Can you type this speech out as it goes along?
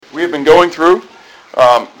We have been going through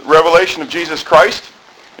Revelation of Jesus Christ,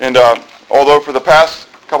 and although for the past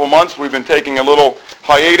couple months we've been taking a little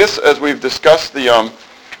hiatus as we've discussed an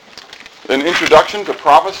introduction to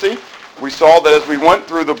prophecy, we saw that as we went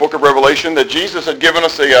through the book of Revelation that Jesus had given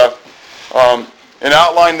us an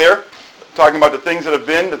outline there, talking about the things that have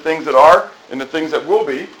been, the things that are, and the things that will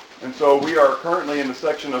be. And so we are currently in the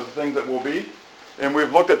section of the things that will be. And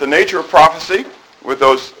we've looked at the nature of prophecy with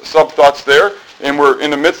those sub-thoughts there. And we're in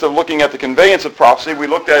the midst of looking at the conveyance of prophecy. We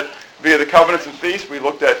looked at via the covenants and feasts. We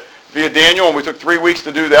looked at via Daniel, and we took 3 weeks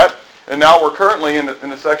to do that. And now we're currently in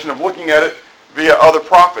the section of looking at it via other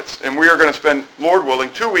prophets. And we are going to spend, Lord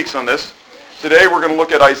willing, 2 weeks on this. Today we're going to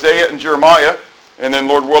look at Isaiah and Jeremiah. And then,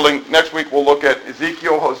 Lord willing, next week we'll look at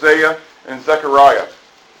Ezekiel, Hosea, and Zechariah.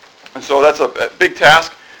 And so that's a big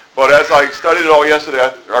task. But as I studied it all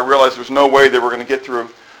yesterday, I realized there's no way that we're going to get through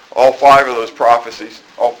all 5 of those prophecies,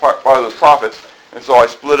 all 5 of those prophets. And so I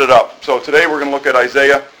split it up. So today we're going to look at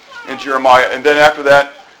Isaiah and Jeremiah. And then after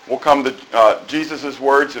that, we'll come to Jesus'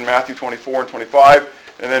 words in Matthew 24 and 25,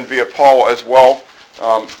 and then via Paul as well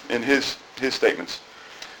in his statements.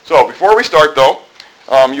 So before we start, though,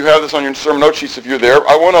 you have this on your sermon note sheets if you're there.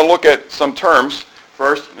 I want to look at some terms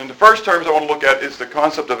first. And the first terms I want to look at is the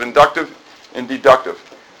concept of inductive and deductive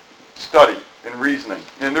study and reasoning.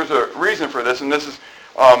 And there's a reason for this, and this is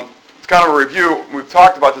it's kind of a review. We've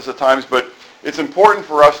talked about this at times, but it's important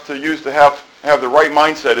for us to have the right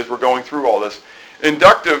mindset as we're going through all this.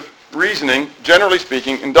 Inductive reasoning, generally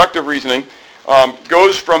speaking, inductive reasoning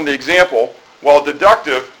goes from the example, while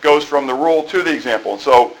deductive goes from the rule to the example. And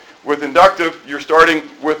so with inductive, you're starting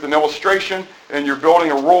with an illustration, and you're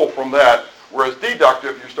building a rule from that, whereas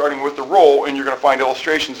deductive, you're starting with the rule, and you're going to find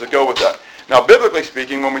illustrations that go with that. Now, biblically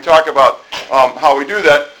speaking, when we talk about how we do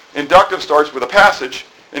that, inductive starts with a passage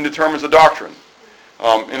and determines a doctrine.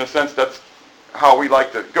 In a sense, that's how we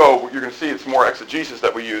like to go. You're going to see it's more exegesis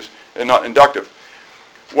that we use and not inductive.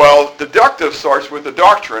 Well, deductive starts with the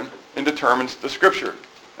doctrine and determines the scripture.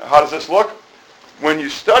 Now, how does this look? When you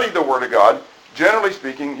study the Word of God, generally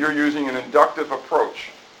speaking, you're using an inductive approach.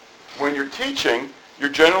 When you're teaching, you're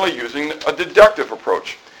generally using a deductive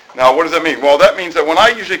approach. Now, what does that mean? Well, that means that when I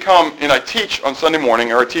usually come and I teach on Sunday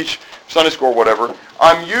morning, or I teach Sunday school or whatever,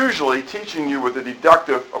 I'm usually teaching you with a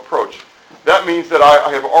deductive approach. That means that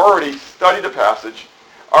I have already studied a passage.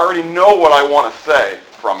 I already know what I want to say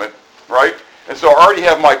from it, right? And so I already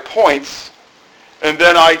have my points, and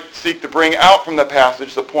then I seek to bring out from the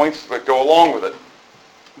passage the points that go along with it.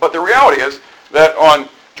 But the reality is that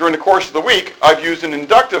during the course of the week, I've used an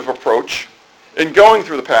inductive approach in going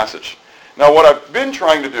through the passage. Now, what I've been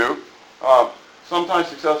trying to do, sometimes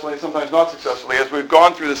successfully, sometimes not successfully, as we've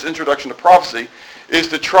gone through this introduction to prophecy, is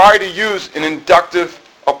to try to use an inductive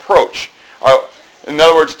approach. In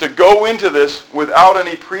other words, to go into this without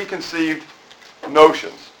any preconceived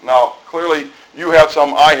notions. Now, clearly, you have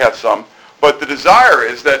some, I have some, but the desire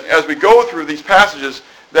is that as we go through these passages,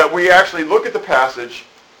 that we actually look at the passage,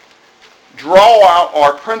 draw out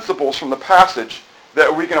our principles from the passage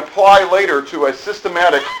that we can apply later to a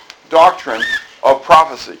systematic doctrine of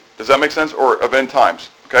prophecy. Does that make sense? Or of end times.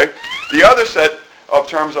 Okay? The other set of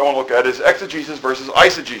terms I want to look at is exegesis versus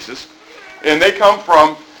eisegesis. And they come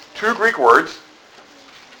from 2 Greek words,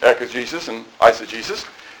 exegesis and eisegesis.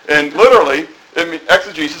 And literally,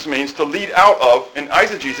 exegesis means to lead out of, and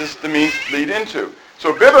eisegesis means lead into.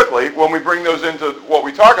 So biblically, when we bring those into what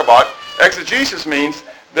we talk about, exegesis means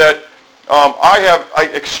that I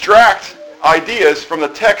extract ideas from the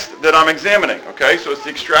text that I'm examining, okay? So it's the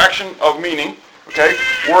extraction of meaning, okay?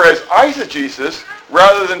 Whereas eisegesis,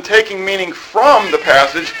 rather than taking meaning from the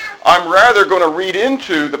passage, I'm rather going to read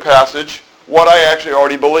into the passage what I actually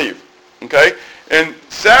already believe, okay? And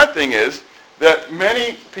sad thing is that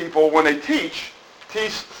many people, when they teach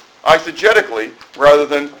eisegetically rather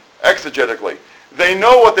than exegetically. They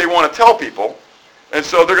know what they want to tell people, and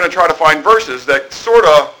so they're going to try to find verses that sort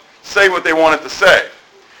of say what they want it to say.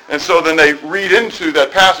 And so then they read into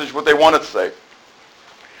that passage what they want it to say.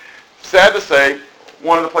 Sad to say,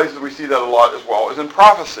 one of the places we see that a lot as well is in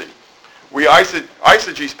prophecy. We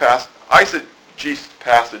eisegese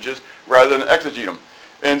passages rather than exegete them.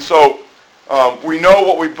 And so we know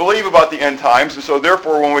what we believe about the end times, and so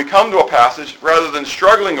therefore when we come to a passage, rather than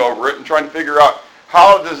struggling over it and trying to figure out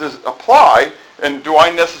how does this apply, and do I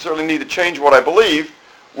necessarily need to change what I believe,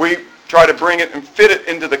 we try to bring it and fit it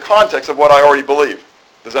into the context of what I already believe.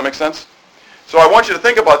 Does that make sense? So I want you to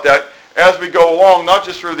think about that as we go along, not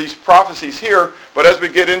just through these prophecies here, but as we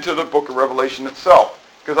get into the book of Revelation itself.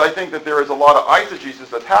 Because I think that there is a lot of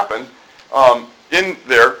eisegesis that happened in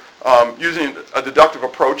there using a deductive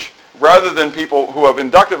approach rather than people who have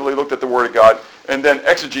inductively looked at the Word of God and then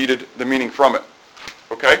exegeted the meaning from it.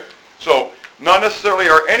 Okay? So, not necessarily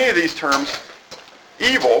are any of these terms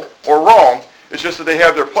evil or wrong. It's just that they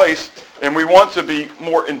have their place, and we want to be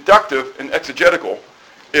more inductive and exegetical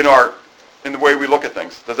in the way we look at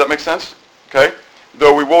things. Does that make sense? Okay?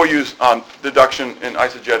 Though we will use deduction and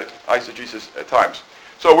eisegesis at times.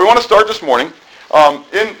 So we want to start this morning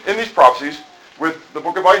in these prophecies with the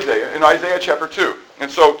book of Isaiah, in Isaiah chapter 2. And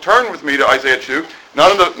so turn with me to Isaiah 2.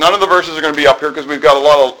 None of the verses are going to be up here because we've got a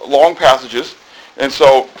lot of long passages. And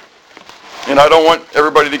I don't want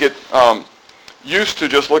everybody to get used to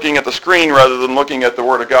just looking at the screen rather than looking at the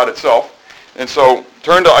Word of God itself. And so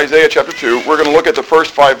turn to Isaiah chapter 2. We're going to look at the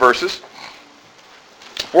first 4 verses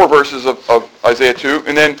of Isaiah 2.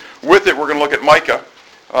 And then with it, we're going to look at Micah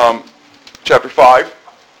chapter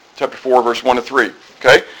 4, verse 1 to 3.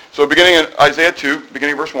 Okay? So beginning in Isaiah 2,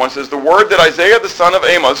 beginning verse 1, says, "The word that Isaiah the son of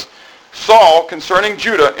Amos saw concerning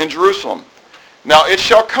Judah and Jerusalem. Now it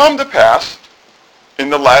shall come to pass in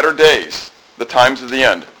the latter days, the times of the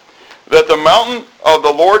end, that the mountain of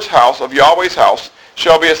the Lord's house, of Yahweh's house,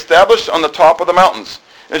 shall be established on the top of the mountains,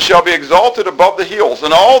 and shall be exalted above the hills,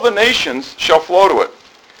 and all the nations shall flow to it.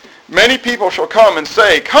 Many people shall come and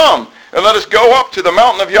say, Come, and let us go up to the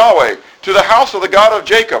mountain of Yahweh, to the house of the God of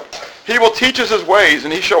Jacob. He will teach us his ways,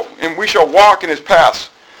 and we shall walk in his paths.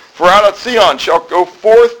 For out of Zion shall go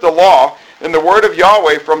forth the law and the word of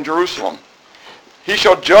Yahweh from Jerusalem. He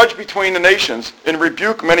shall judge between the nations and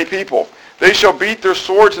rebuke many people. They shall beat their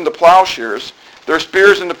swords into plowshares, their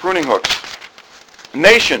spears into pruning hooks.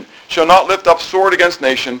 Nation shall not lift up sword against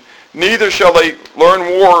nation, neither shall they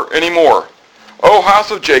learn war any more. O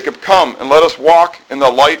house of Jacob, come and let us walk in the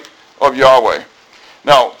light of Yahweh."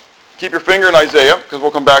 Now, keep your finger in Isaiah, because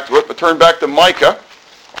we'll come back to it, but turn back to Micah,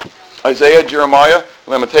 Isaiah, Jeremiah,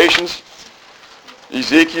 Lamentations,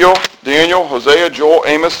 Ezekiel, Daniel, Hosea, Joel,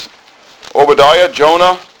 Amos, Obadiah,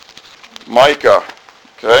 Jonah, Micah.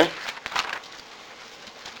 Okay?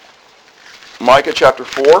 Micah chapter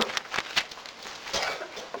 4,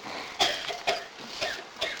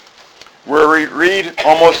 where we read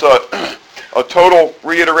almost a total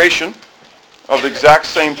reiteration of the exact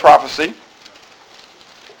same prophecy.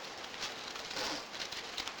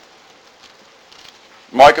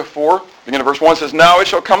 Micah 4, beginning of verse 1, says, "Now it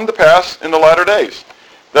shall come to pass in the latter days,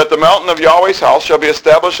 that the mountain of Yahweh's house shall be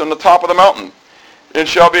established on the top of the mountain, and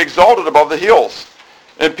shall be exalted above the hills,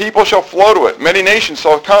 and people shall flow to it. Many nations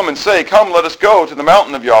shall come and say, Come, let us go to the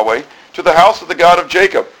mountain of Yahweh, to the house of the God of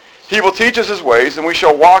Jacob. He will teach us his ways, and we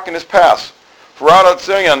shall walk in his paths. For out of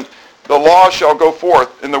Zion the law shall go forth,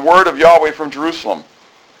 and the word of Yahweh from Jerusalem.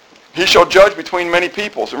 He shall judge between many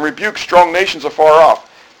peoples, and rebuke strong nations afar off.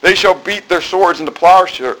 They shall beat their swords into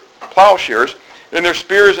plowshares, and their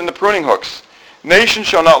spears into pruning hooks. Nation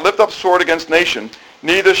shall not lift up sword against nation,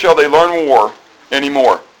 neither shall they learn war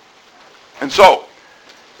anymore." And so,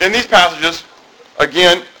 in these passages,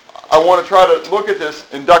 again, I want to try to look at this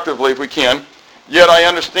inductively if we can, yet I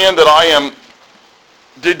understand that I am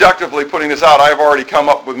deductively putting this out. I have already come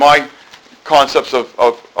up with my concepts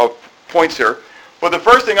of points here. But the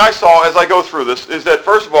first thing I saw as I go through this is that,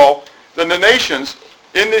 first of all, then the nations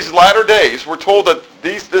in these latter days, we're told that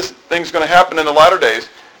this thing's going to happen in the latter days,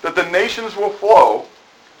 that the nations will flow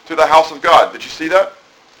to the house of God. Did you see that?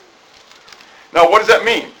 Now, what does that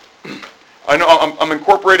mean? I know I'm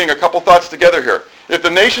incorporating a couple thoughts together here. If the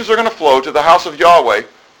nations are going to flow to the house of Yahweh,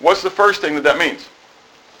 what's the first thing that means?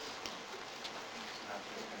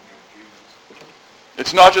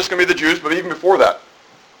 It's not just going to be the Jews, but even before that.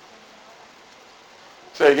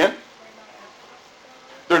 Say again?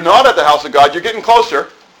 They're not at the house of God. You're getting closer.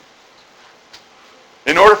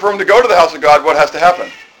 In order for them to go to the house of God, what has to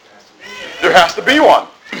happen? There has to be one.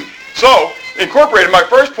 So, incorporated, my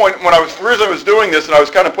first point when I was doing this, and I was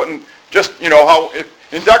kind of putting just, how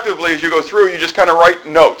inductively as you go through, you just kind of write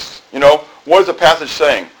notes. What is the passage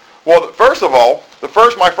saying? Well, first of all,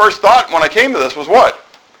 my first thought when I came to this was what?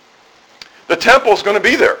 The temple is going to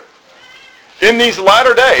be there. In these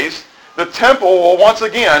latter days, the temple will once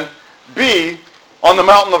again be on the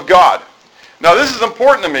mountain of God. Now, this is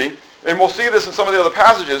important to me, and we'll see this in some of the other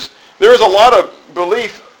passages. There is a lot of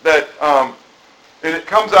belief that, and it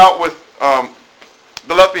comes out with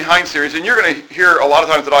the Left Behind series, and you're going to hear a lot of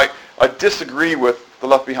times that I disagree with the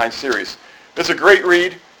Left Behind series. It's a great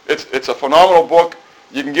read. It's a phenomenal book.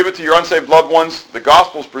 You can give it to your unsaved loved ones. The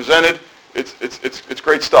gospel's presented. It's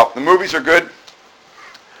great stuff. The movies are good.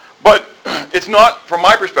 But it's not, from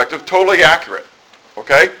my perspective, totally accurate.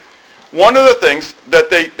 Okay? One of the things that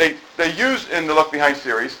they use in the Left Behind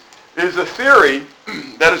series is a theory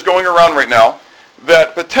that is going around right now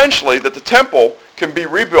that potentially that the temple can be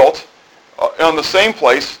rebuilt on the same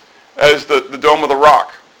place as the Dome of the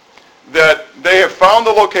Rock. That they have found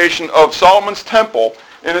the location of Solomon's temple,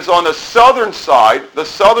 and it's on the southern side, the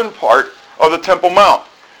southern part of the Temple Mount,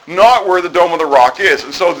 not where the Dome of the Rock is.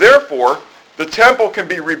 And so therefore, the temple can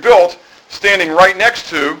be rebuilt standing right next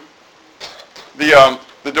to the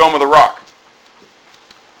Dome of the Rock.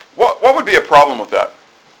 What would be a problem with that?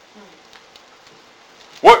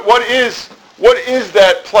 What is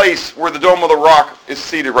that place where the Dome of the Rock is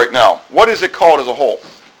seated right now? What is it called as a whole?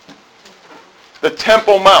 The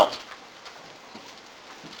Temple Mount.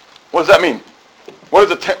 What does that mean? What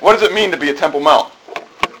does it mean to be a Temple Mount?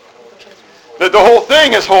 That the whole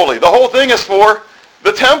thing is holy. The whole thing is for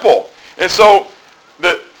the temple. And so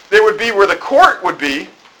they would be where the court would be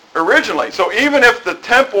originally. So even if the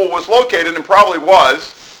temple was located, and probably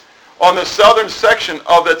was, on the southern section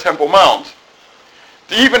of the Temple Mount,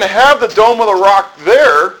 to even have the Dome of the Rock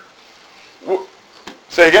there,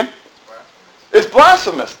 say again? It's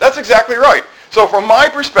blasphemous. That's exactly right. So from my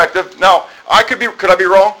perspective, now, could I be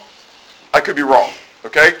wrong? I could be wrong,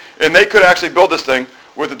 okay? And they could actually build this thing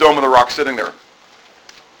with the Dome of the Rock sitting there.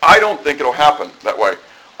 I don't think it'll happen that way.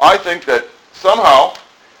 I think that somehow,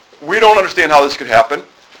 we don't understand how this could happen,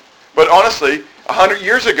 but honestly, 100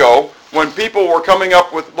 years ago, when people were coming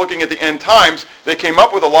up with looking at the end times, they came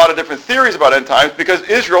up with a lot of different theories about end times because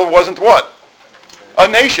Israel wasn't what? A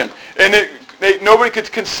nation. And nobody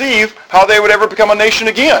could conceive how they would ever become a nation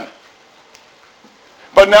again.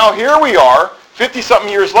 But now here we are, 50-something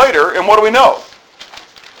years later, and what do we know?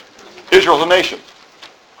 Israel's a nation.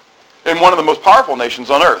 And one of the most powerful nations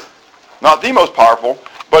on earth. Not the most powerful,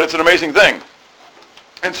 but it's an amazing thing.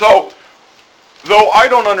 And so, though I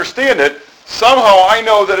don't understand it, somehow I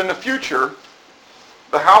know that in the future,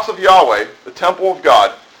 the house of Yahweh, the temple of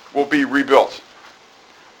God, will be rebuilt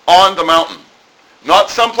on the mountain. Not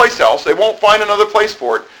someplace else. They won't find another place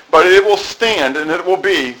for it, but it will stand and it will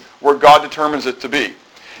be where God determines it to be.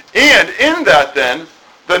 And in that then,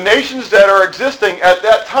 the nations that are existing at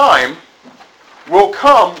that time will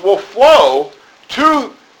flow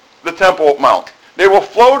to the Temple Mount. They will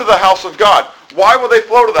flow to the house of God. Why will they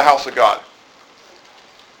flow to the house of God?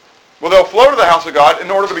 Well, they'll flow to the house of God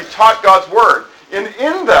in order to be taught God's word. And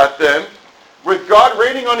in that then, with God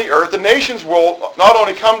reigning on the earth, the nations will not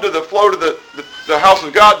only come to the flow to the house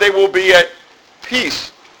of God, they will be at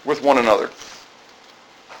peace with one another.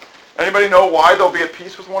 Anybody know why they'll be at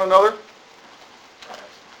peace with one another?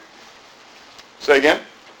 Say again?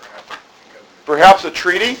 Perhaps a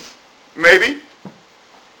treaty? Maybe.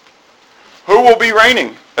 Who will be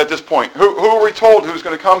reigning at this point? Who are we told who's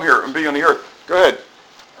going to come here and be on the earth? Go ahead.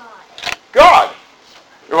 God.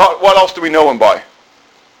 What else do we know him by?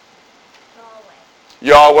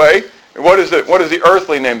 Yahweh. And what is the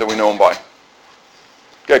earthly name that we know him by?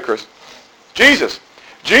 Okay, Chris. Jesus.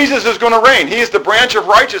 Jesus is going to reign. He is the branch of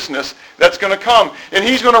righteousness that's going to come. And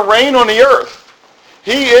he's going to reign on the earth.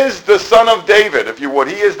 He is the son of David, if you would.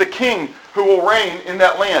 He is the king who will reign in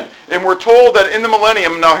that land. And we're told that in the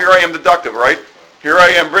millennium, now here I am deductive, right? Here I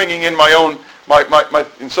am bringing in my own,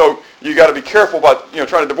 and so you got to be careful about,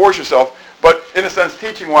 trying to divorce yourself. But in a sense,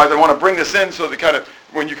 teaching-wise, I want to bring this in so that kind of,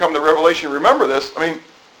 when you come to Revelation, remember this.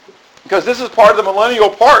 Because this is part of the millennial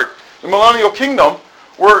part, the millennial kingdom,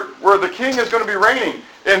 where the king is going to be reigning.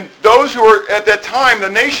 And those who are at that time, the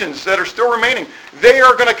nations that are still remaining, they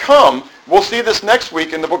are going to come. We'll see this next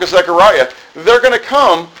week in the book of Zechariah. They're going to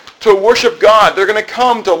come to worship God. They're going to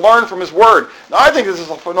come to learn from his word. Now, I think this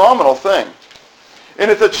is a phenomenal thing.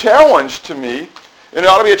 And it's a challenge to me, and it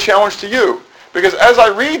ought to be a challenge to you. Because as I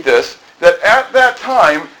read this, that at that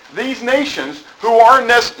time, these nations, who are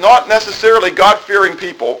not necessarily God-fearing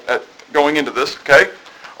people going into this, okay,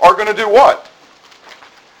 are going to do what?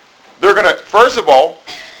 They're going to, first of all,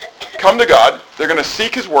 come to God. They're going to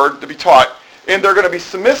seek his word to be taught, and they're going to be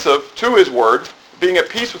submissive to his word, being at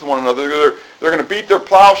peace with one another. They're going to beat their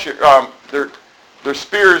plowshare, their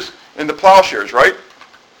spears into plowshares, right?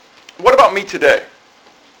 What about me today?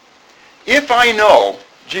 If I know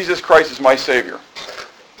Jesus Christ is my Savior,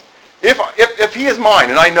 if he is mine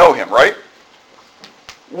and I know him, right?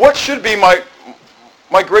 What should be my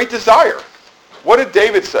great desire? What did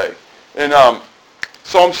David say in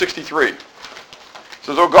Psalm 63? It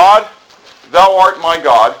says, "O God, thou art my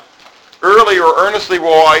God. Early or earnestly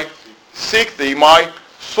will I seek thee. My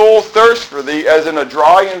soul thirsts for thee as in a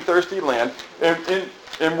dry and thirsty land."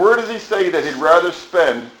 And where does he say that he'd rather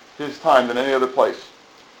spend his time than any other place?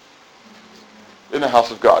 In the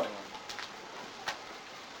house of God.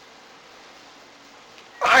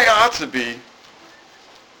 I ought to be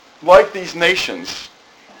like these nations,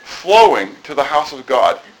 flowing to the house of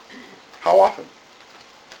God. How often?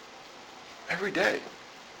 Every day.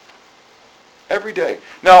 Every day.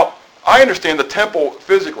 Now, I understand the temple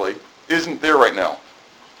physically isn't there right now.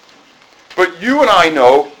 But you and I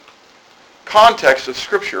know, context of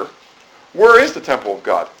Scripture, where is the temple of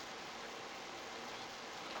God?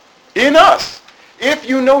 In us. If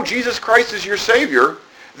you know Jesus Christ as your Savior,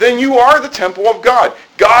 then you are the temple of God.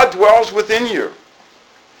 God dwells within you.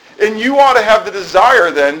 And you ought to have the desire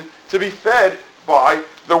then to be fed by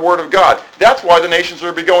the Word of God. That's why the nations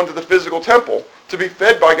are to be going to the physical temple, to be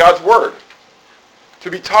fed by God's Word, to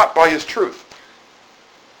be taught by His truth.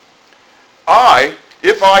 I,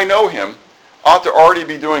 if I know Him, ought to already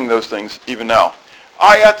be doing those things even now.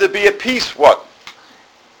 I have to be at peace, what?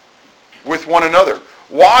 With one another.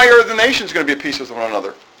 Why are the nations going to be at peace with one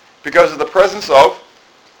another? Because of the presence of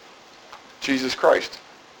Jesus Christ.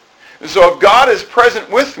 And so if God is present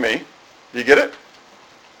with me, do you get it?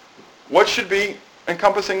 What should be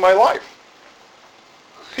encompassing my life?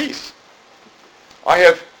 Peace. I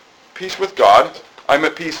have peace with God. I'm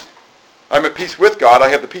at peace with God. I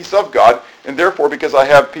have the peace of God. And therefore, because I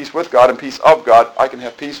have peace with God and peace of God, I can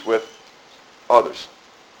have peace with others.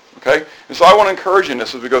 Okay? And so I want to encourage you in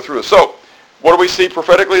this as we go through this. So, what do we see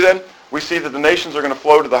prophetically then? We see that the nations are going to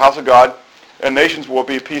flow to the house of God, and nations will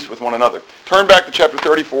be at peace with one another. Turn back to chapter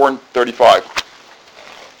 34 and 35.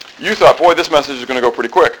 You thought, boy, this message is going to go pretty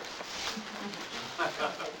quick.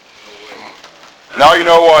 Now you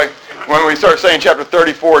know why, when we start saying chapter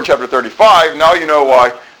 34 and chapter 35, now you know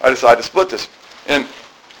why I decided to split this. And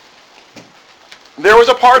there was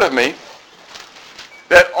a part of me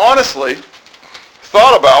that honestly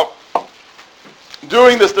thought about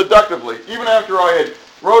doing this deductively. Even after I had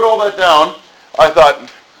wrote all that down, I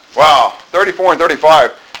thought, wow, 34 and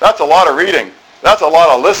 35, that's a lot of reading. That's a lot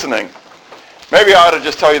of listening. Maybe I ought to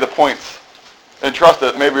just tell you the points and trust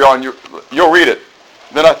that maybe you'll read it.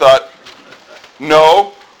 Then I thought,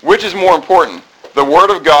 no, which is more important, the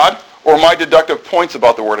Word of God or my deductive points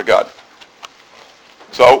about the Word of God?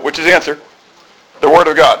 So, which is the answer? The Word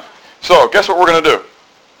of God. So, guess what we're going to do?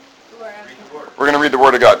 We're going to read the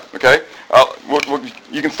Word of God, okay?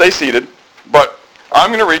 You can stay seated, but I'm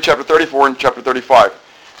going to read chapter 34 and chapter 35.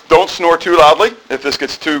 Don't snore too loudly if this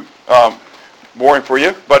gets too boring for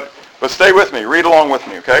you, but stay with me. Read along with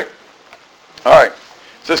me, okay? All right.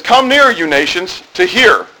 It says, "Come near, you nations, to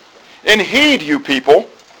hear, and heed, you people.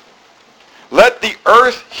 Let the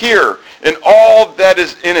earth hear, and all that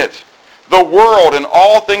is in it, the world and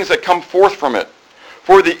all things that come forth from it.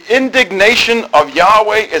 For the indignation of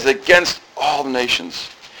Yahweh is against all nations,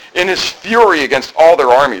 in his fury against all their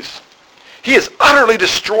armies. He has utterly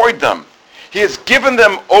destroyed them. He has given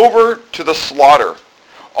them over to the slaughter.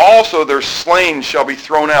 Also their slain shall be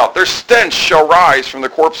thrown out. Their stench shall rise from the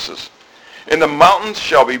corpses, and the mountains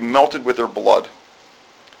shall be melted with their blood.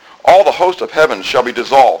 All the host of heaven shall be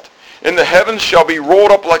dissolved, and the heavens shall be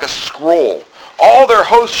rolled up like a scroll. All their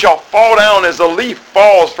hosts shall fall down as a leaf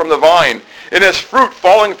falls from the vine, and as fruit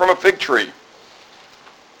falling from a fig tree.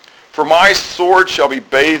 For my sword shall be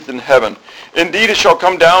bathed in heaven. Indeed it shall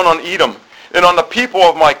come down on Edom, and on the people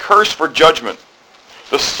of my curse for judgment.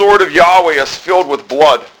 The sword of Yahweh is filled with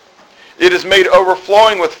blood. It is made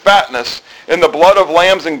overflowing with fatness, and the blood of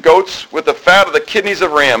lambs and goats, with the fat of the kidneys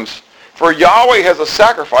of rams. For Yahweh has a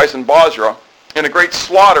sacrifice in Bozrah, and a great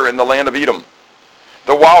slaughter in the land of Edom.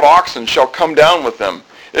 The wild oxen shall come down with them,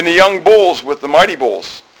 and the young bulls with the mighty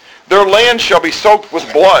bulls. Their land shall be soaked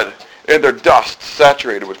with blood, and their dust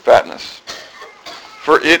saturated with fatness.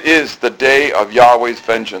 For it is the day of Yahweh's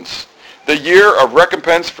vengeance, the year of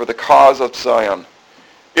recompense for the cause of Zion.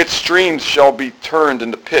 Its streams shall be turned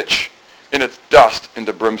into pitch, and its dust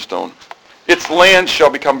into brimstone. Its land shall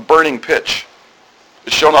become burning pitch.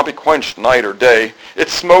 It shall not be quenched night or day.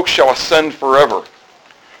 Its smoke shall ascend forever.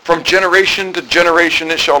 From generation to generation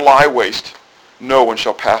it shall lie waste. No one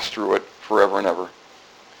shall pass through it forever and ever.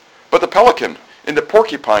 But the pelican and the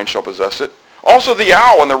porcupine shall possess it. Also the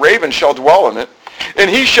owl and the raven shall dwell in it. And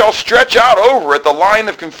he shall stretch out over it the line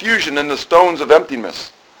of confusion and the stones of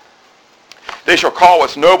emptiness. They shall call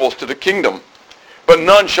its nobles to the kingdom, but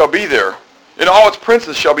none shall be there. And all its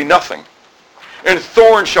princes shall be nothing. And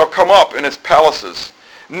thorns shall come up in its palaces,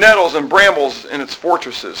 nettles and brambles in its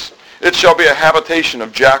fortresses. It shall be a habitation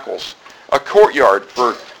of jackals, a courtyard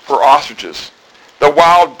for ostriches. The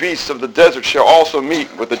wild beasts of the desert shall also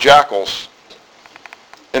meet with the jackals,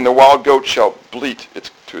 and the wild goat shall bleat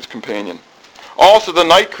to its companion. Also the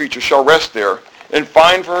night creature shall rest there, and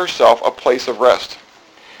find for herself a place of rest.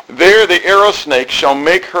 There the arrow snake shall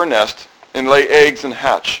make her nest, and lay eggs and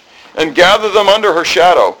hatch, and gather them under her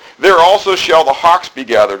shadow. There also shall the hawks be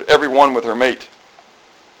gathered, every one with her mate.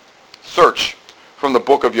 Search from the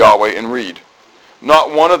book of Yahweh and read.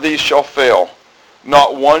 Not one of these shall fail.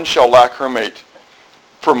 Not one shall lack her mate.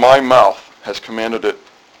 For my mouth has commanded it,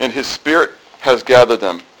 and his Spirit has gathered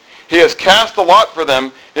them. He has cast the lot for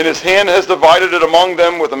them, and his hand has divided it among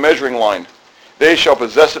them with a measuring line. They shall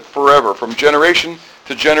possess it forever. From generation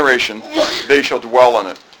to generation, they shall dwell in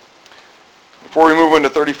it. Before we move into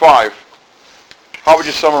 35, how would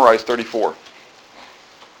you summarize 34?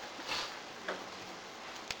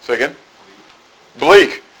 Say again?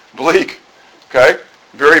 Bleak. Bleak. Okay?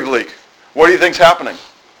 Very bleak. What do you think's happening?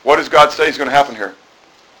 What does God say is going to happen here?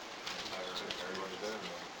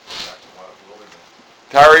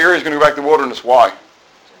 Tyre is going to go back to the wilderness. Why?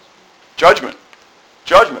 Judgment.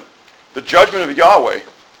 Judgment. The judgment of Yahweh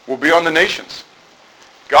will be on the nations.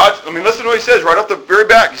 Listen to what he says right off the very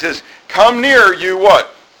back. He says, come near, you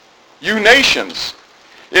what? You nations.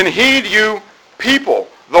 And heed you people,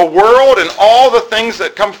 the world and all the things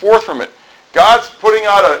that come forth from it. God's putting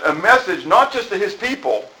out a message not just to his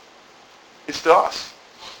people. It's to us.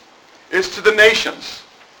 It's to the nations.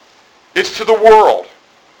 It's to the world.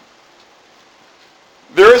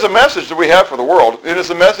 There is a message that we have for the world. It is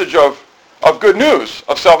a message of good news,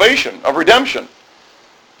 of salvation, of redemption.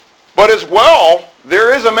 But as well,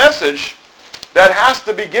 there is a message that has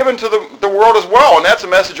to be given to the world as well. And that's a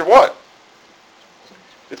message of what?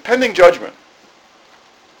 It's pending judgment.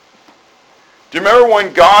 Do you remember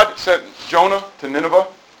when God sent Jonah to Nineveh?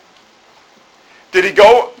 Did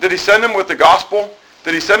he send him with the gospel?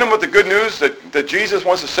 Did he send him with the good news that Jesus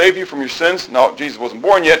wants to save you from your sins? No, Jesus wasn't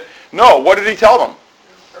born yet. No, what did he tell them?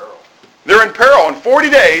 They're in peril. In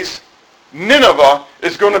 40 days, Nineveh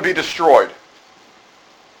is going to be destroyed.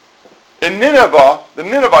 In Nineveh, the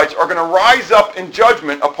Ninevites are going to rise up in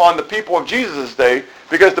judgment upon the people of Jesus' day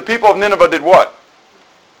because the people of Nineveh did what?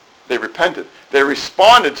 They repented. They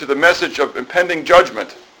responded to the message of impending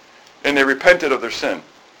judgment, and they repented of their sin.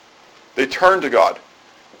 They turned to God.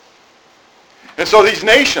 And so these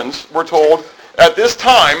nations were told at this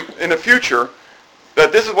time in the future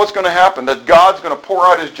that this is what's going to happen, that God's going to pour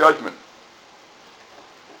out his judgment.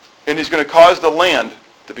 And he's going to cause the land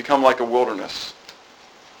to become like a wilderness.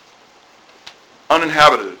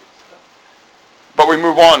 Uninhabited. But we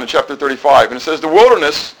move on to chapter 35. And it says, the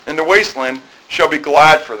wilderness and the wasteland shall be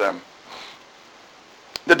glad for them.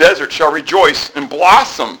 The desert shall rejoice and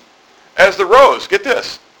blossom as the rose. Get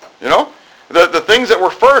this. The things that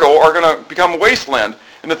were fertile are going to become wasteland.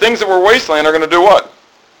 And the things that were wasteland are going to do what?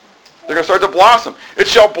 They're going to start to blossom. It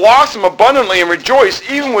shall blossom abundantly and rejoice,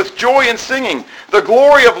 even with joy and singing. The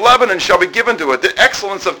glory of Lebanon shall be given to it, the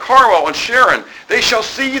excellence of Carmel and Sharon. They shall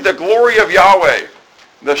see the glory of Yahweh,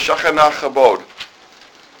 the Shekinah Chabod,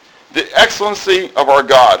 the excellency of our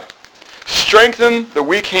God. Strengthen the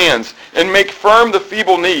weak hands and make firm the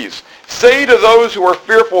feeble knees. Say to those who are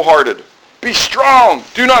fearful-hearted, be strong,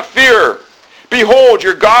 do not fear. Behold,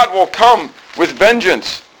 your God will come with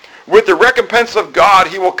vengeance. With the recompense of God,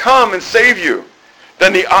 he will come and save you.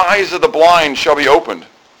 Then the eyes of the blind shall be opened,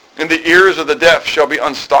 and the ears of the deaf shall be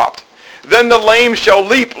unstopped. Then the lame shall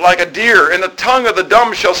leap like a deer, and the tongue of the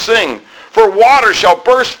dumb shall sing. For water shall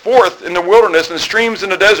burst forth in the wilderness and streams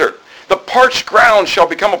in the desert. The parched ground shall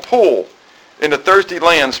become a pool, in the thirsty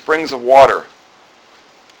land springs of water.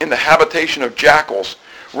 In the habitation of jackals,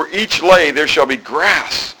 where each lay, there shall be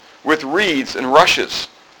grass with reeds and rushes.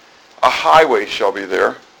 A highway shall be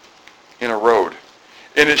there, in a road,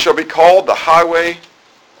 and it shall be called the highway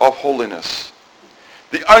of holiness.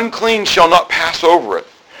 The unclean shall not pass over it,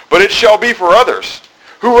 but it shall be for others.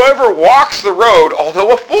 Whoever walks the road,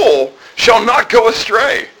 although a fool, shall not go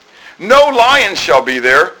astray. No lion shall be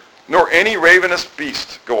there, nor any ravenous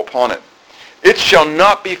beast go upon it. It shall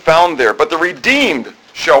not be found there, but the redeemed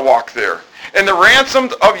shall walk there. And the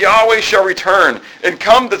ransomed of Yahweh shall return, and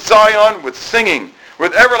come to Zion with singing,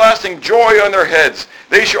 with everlasting joy on their heads.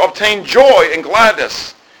 They shall obtain joy and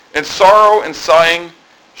gladness, and sorrow and sighing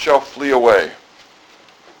shall flee away.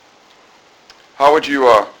 How would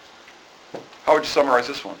you summarize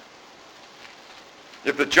this one?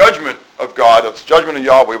 If the judgment of God, the judgment of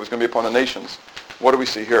Yahweh was going to be upon the nations, what do we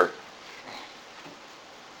see here?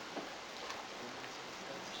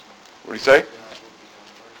 What do you say?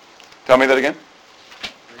 Tell me that again.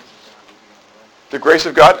 The grace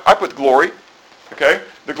of God. I put glory. Okay?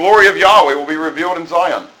 The glory of Yahweh will be revealed in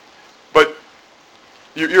Zion. But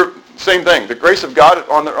you're same thing. The grace of God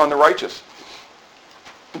on the righteous.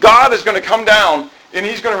 God is going to come down and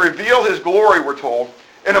he's going to reveal his glory, we're told,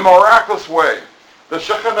 in a miraculous way. The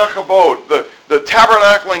Shekinah Chabod, the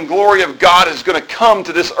tabernacling glory of God is going to come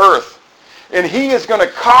to this earth. And he is going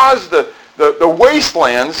to cause the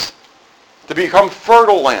wastelands to become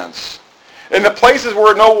fertile lands. In the places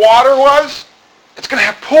where no water was, it's going to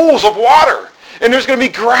have pools of water. And there's going to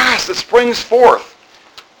be grass that springs forth.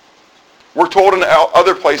 We're told in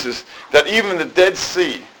other places that even the Dead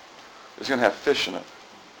Sea is going to have fish in it.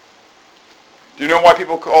 Do you know why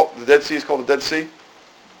people call the Dead Sea is called the Dead Sea?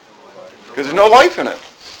 Because there's no life in it.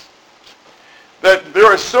 That there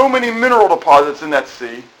are so many mineral deposits in that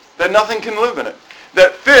sea that nothing can live in it.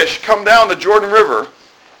 That fish come down the Jordan River,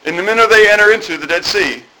 and the minute they enter into the Dead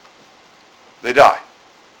Sea, they die.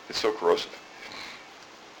 It's so corrosive.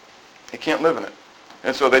 They can't live in it.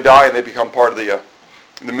 And so they die and they become part of the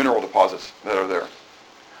mineral deposits that are there.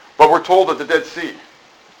 But we're told that the Dead Sea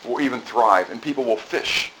will even thrive and people will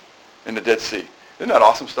fish in the Dead Sea. Isn't that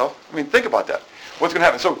awesome stuff? I mean, think about that. What's going to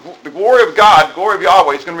happen? So the glory of God, glory of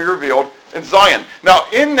Yahweh is going to be revealed in Zion. Now,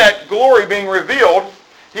 in that glory being revealed,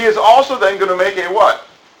 he is also then going to make a what?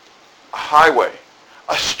 A highway,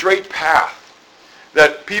 a straight path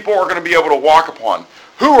that people are going to be able to walk upon.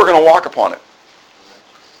 Who are going to walk upon it?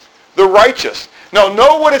 The righteous. Now,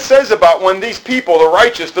 know what it says about when these people, the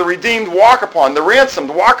righteous, the redeemed, walk upon, the ransomed,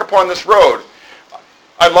 walk upon this road.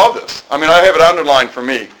 I love this. I mean, I have it underlined for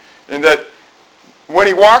me. In that when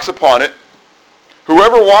he walks upon it,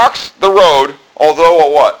 whoever walks the road, although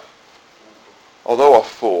a what? Although a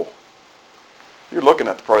fool. You're looking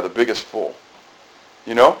at probably the biggest fool.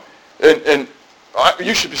 You know? And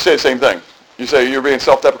you should say the same thing. You say you're being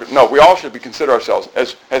self-deprecating. No, we all should consider ourselves.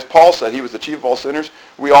 As Paul said, he was the chief of all sinners.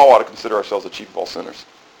 We all ought to consider ourselves the chief of all sinners.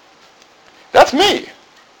 That's me.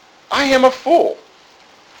 I am a fool.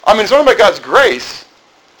 I mean, it's only by God's grace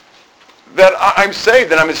that I'm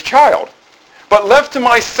saved and I'm his child. But left to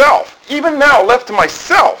myself, even now left to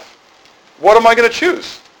myself, what am I going to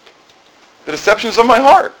choose? The deceptions of my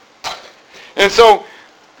heart. And so,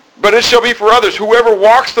 but it shall be for others. Whoever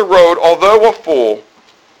walks the road, although a fool,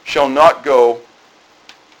 shall not go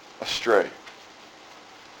astray.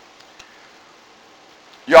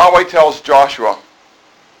 Yahweh tells Joshua,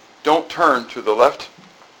 don't turn to the left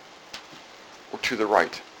or to the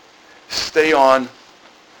right. Stay on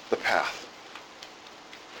the path.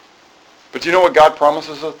 But you know what God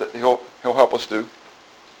promises us that he'll help us do?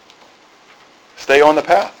 Stay on the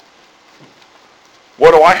path.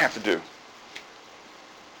 What do I have to do?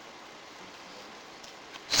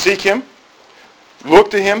 Seek him. Look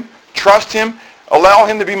to him. Trust him. Allow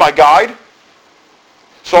him to be my guide.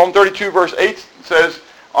 Psalm 32 verse 8 says,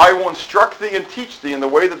 I will instruct thee and teach thee in the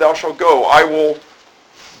way that thou shalt go. I will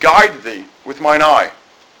guide thee with mine eye.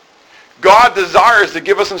 God desires to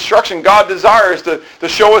give us instruction. God desires to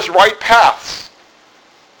show us right paths.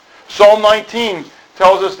 Psalm 19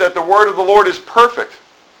 tells us that the word of the Lord is perfect,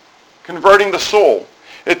 converting the soul.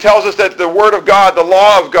 It tells us that the word of God, the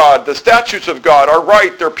law of God, the statutes of God are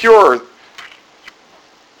right, they're pure.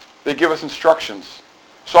 They give us instructions.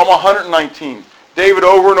 Psalm 119, David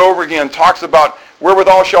over and over again talks about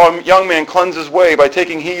wherewithal shall a young man cleanse his way by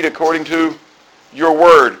taking heed according to your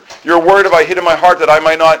word. Your word have I hid in my heart that I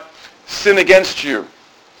might not sin against you.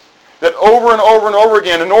 That over and over and over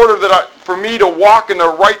again, in order for me to walk in the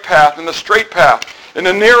right path, in the straight path, in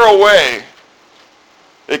the narrow way,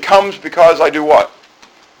 it comes because I do what?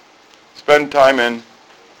 Spend time in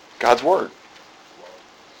God's word.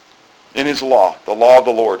 In his law, the law of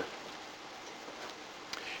the Lord.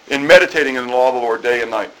 In meditating in the law of the Lord day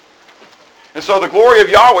and night. And so the glory of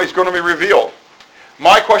Yahweh is going to be revealed.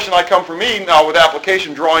 My question I come from me now with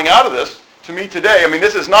application drawing out of this, to me today, I mean,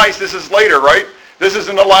 this is nice, this is later, right? This is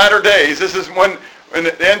in the latter days. This is when, in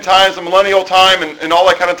the end times, the millennial time, and all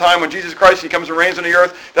that kind of time, when Jesus Christ, he comes and reigns on the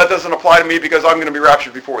earth. That doesn't apply to me because I'm going to be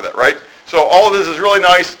raptured before that, right? So all of this is really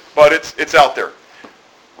nice, but it's out there.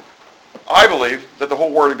 I believe that the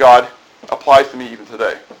whole Word of God applies to me even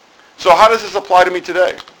today. So how does this apply to me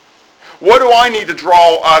today? What do I need to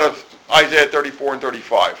draw out of Isaiah 34 and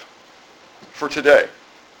 35 for today?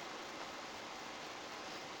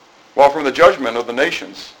 Well, from the judgment of the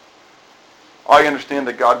nations, I understand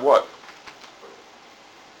that God what?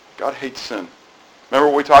 God hates sin. Remember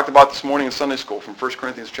what we talked about this morning in Sunday school from 1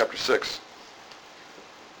 Corinthians chapter 6?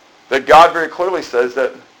 That God very clearly says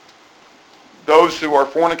that those who are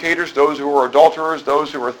fornicators, those who are adulterers,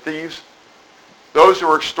 those who are thieves, those who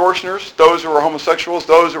are extortioners, those who are homosexuals,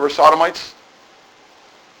 those who are sodomites,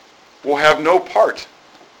 will have no part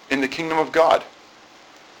in the kingdom of God.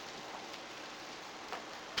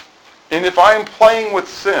 And if I am playing with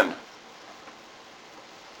sin,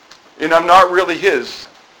 and I'm not really his,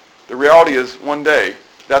 the reality is one day,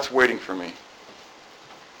 that's waiting for me.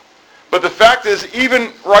 But the fact is,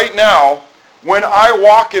 even right now, when I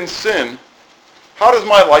walk in sin, how does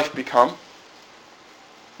my life become?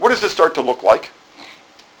 What does it start to look like?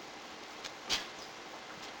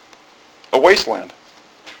 A wasteland.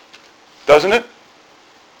 Doesn't it?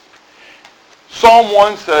 Psalm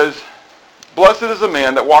 1 says, Blessed is the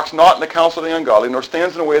man that walks not in the counsel of the ungodly, nor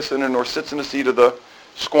stands in the way of sinners, nor sits in the seat of the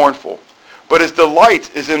scornful. But his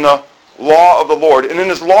delight is in the law of the Lord, and in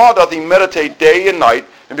his law doth he meditate day and night.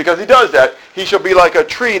 And because he does that, he shall be like a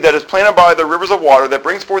tree that is planted by the rivers of water, that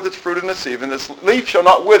brings forth its fruit in the season, and its leaf shall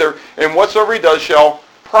not wither, and whatsoever he does shall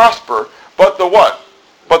prosper. But the what?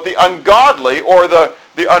 But the ungodly, or the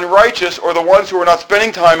unrighteous, or the ones who are not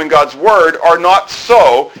spending time in God's word, are not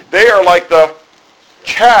so. They are like the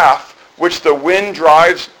chaff which the wind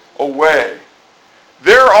drives away.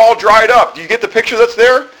 They're all dried up. Do you get the picture that's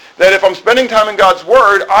there? That if I'm spending time in God's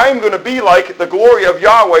word, I'm going to be like the glory of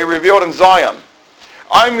Yahweh revealed in Zion.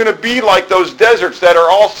 I'm going to be like those deserts that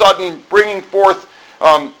are all of a sudden bringing forth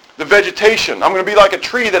the vegetation. I'm going to be like a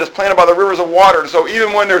tree that is planted by the rivers of water. And so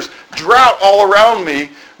even when there's drought all around me,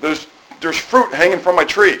 there's fruit hanging from my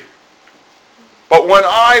tree. But when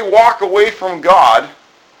I walk away from God,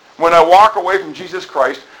 when I walk away from Jesus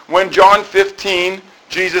Christ, when John 15,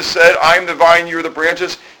 Jesus said, I am the vine, you are the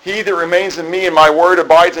branches. He that remains in me and my word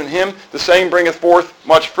abides in him, the same bringeth forth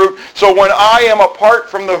much fruit. So when I am apart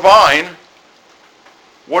from the vine,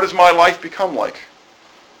 what does my life become like?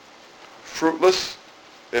 Fruitless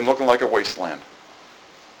and looking like a wasteland.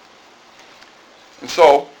 And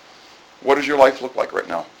so, what does your life look like right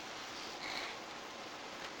now?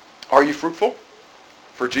 Are you fruitful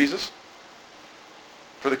for Jesus?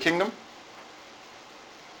 For the kingdom?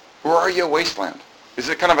 Or are you a wasteland? Is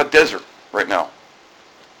it kind of a desert right now?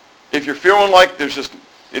 If you're feeling like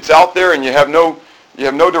it's out there and you have no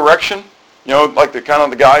direction, like the kind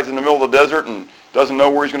of the guy's in the middle of the desert and doesn't know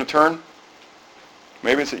where he's going to turn,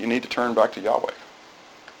 maybe it's that you need to turn back to Yahweh.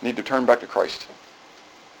 You need to turn back to Christ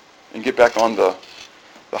and get back on the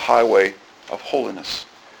highway of holiness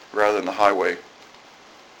rather than the highway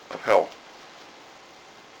of hell.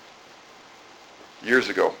 Years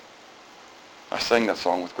ago, I sang that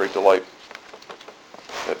song with great delight.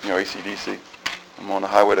 That, AC/DC. I'm on the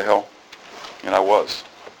highway to hell. And I was.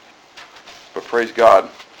 But praise God,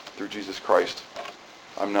 through Jesus Christ,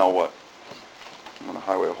 I'm now what? I'm on the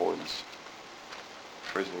highway of holiness.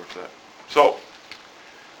 Praise the Lord for that. So,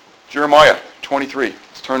 Jeremiah 23.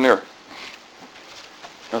 Let's turn there.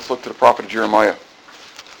 Let's look to the prophet of Jeremiah.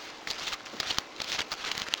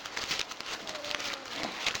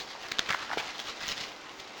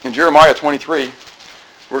 In Jeremiah 23,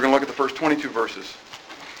 we're going to look at the first 22 verses.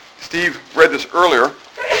 Steve read this earlier,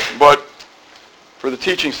 but for the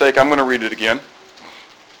teaching's sake, I'm going to read it again.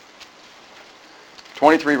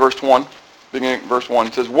 23 verse 1, beginning verse 1,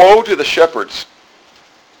 it says, Woe to the shepherds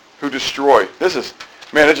who destroy. It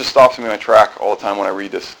just stops me in my track all the time when I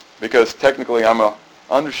read this, because technically I'm a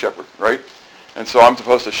under shepherd, right? And so I'm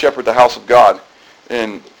supposed to shepherd the house of God.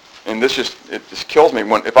 And this it just kills me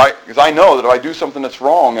because I know that if I do something that's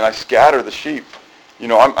wrong and I scatter the sheep,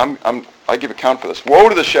 I give account for this. Woe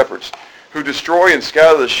to the shepherds who destroy and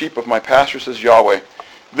scatter the sheep of my pasture, says Yahweh.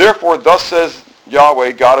 Therefore, thus says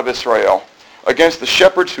Yahweh, God of Israel, against the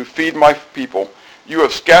shepherds who feed my people, you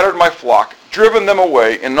have scattered my flock, driven them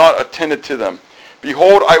away, and not attended to them.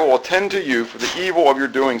 Behold, I will attend to you for the evil of your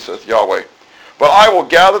doing, saith Yahweh. But I will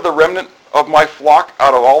gather the remnant of my flock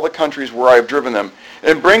out of all the countries where I have driven them,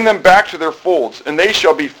 and bring them back to their folds, and they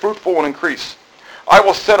shall be fruitful and increase. I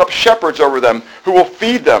will set up shepherds over them, who will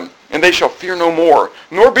feed them, and they shall fear no more,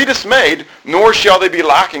 nor be dismayed, nor shall they be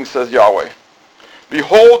lacking, says Yahweh.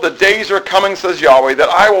 Behold, the days are coming, says Yahweh, that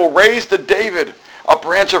I will raise to David a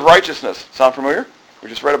branch of righteousness. Sound familiar? We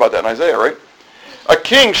just read about that in Isaiah, right? A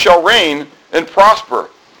king shall reign and prosper,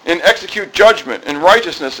 and execute judgment and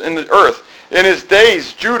righteousness in the earth. In his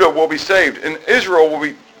days Judah will be saved, and Israel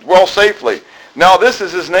will dwell safely. Now this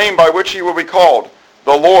is his name by which he will be called,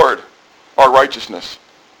 the Lord, our righteousness.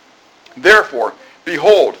 Therefore,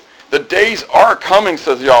 behold, the days are coming,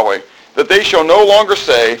 says Yahweh, that they shall no longer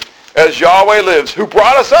say, as Yahweh lives, who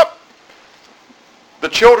brought us up, the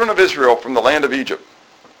children of Israel, from the land of Egypt.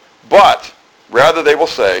 But rather they will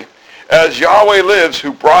say, as Yahweh lives,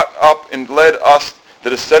 who brought up and led us, the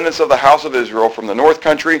descendants of the house of Israel, from the north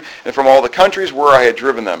country and from all the countries where I had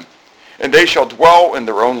driven them. And they shall dwell in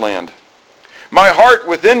their own land. My heart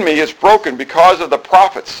within me is broken because of the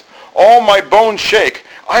prophets. All my bones shake.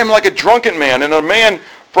 I am like a drunken man, and like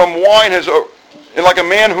a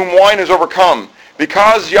man whom wine has overcome,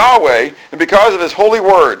 because Yahweh, and because of his holy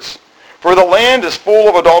words. For the land is full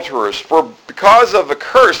of adulterers. For because of the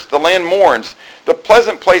curse the land mourns. The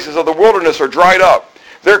pleasant places of the wilderness are dried up.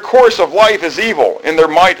 Their course of life is evil, and their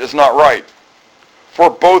might is not right. For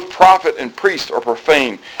both prophet and priest are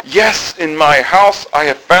profane. Yes, in my house I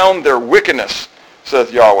have found their wickedness,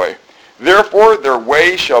 saith Yahweh. Therefore their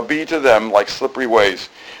way shall be to them like slippery ways,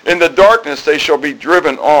 In the darkness they shall be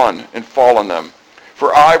driven on and fall on them,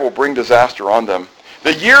 for I will bring disaster on them.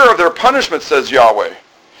 The year of their punishment, says Yahweh,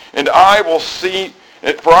 and I will see,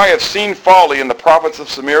 for I have seen folly in the prophets of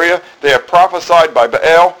Samaria. They have prophesied by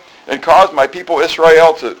Baal and caused my people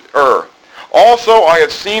Israel to err. Also I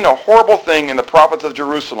have seen a horrible thing in the prophets of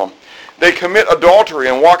Jerusalem. They commit adultery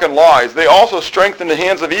and walk in lies. They also strengthen the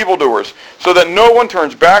hands of evildoers, so that no one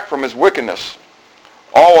turns back from his wickedness.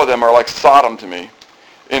 All of them are like Sodom to me,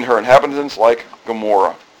 and her inhabitants like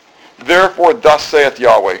Gomorrah. Therefore thus saith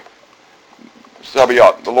Yahweh,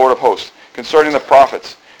 Sabaoth, the Lord of hosts, concerning the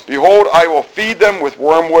prophets, behold, I will feed them with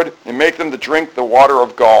wormwood, and make them to drink the water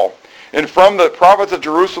of gall. And from the prophets of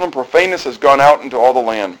Jerusalem profaneness has gone out into all the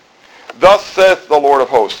land. Thus saith the Lord of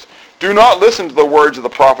hosts, do not listen to the words of the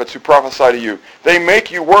prophets who prophesy to you. They make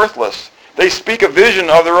you worthless. They speak a vision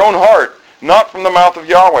of their own heart, not from the mouth of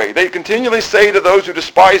Yahweh. They continually say to those who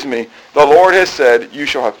despise me, the Lord has said, you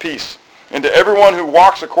shall have peace. And to everyone who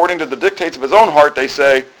walks according to the dictates of his own heart, they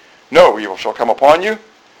say, no evil shall come upon you.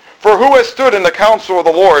 For who has stood in the counsel of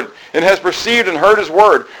the Lord, and has perceived and heard his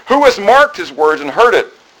word? Who has marked his words and heard it?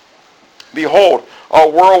 Behold, a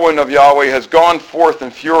whirlwind of Yahweh has gone forth in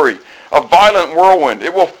fury, a violent whirlwind.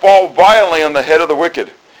 It will fall violently on the head of the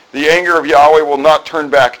wicked. The anger of Yahweh will not turn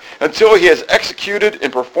back until he has executed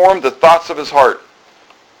and performed the thoughts of his heart.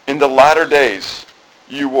 In the latter days,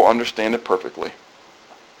 you will understand it perfectly.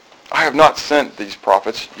 I have not sent these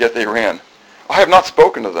prophets, yet they ran. I have not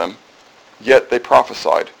spoken to them, yet they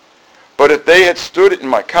prophesied. But if they had stood in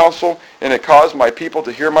my counsel and had caused my people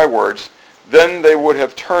to hear my words, then they would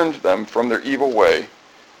have turned them from their evil way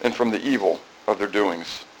and from the evil of their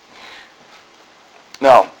doings.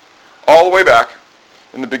 Now, all the way back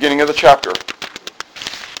in the beginning of the chapter,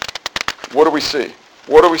 what do we see?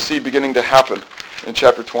 What do we see beginning to happen in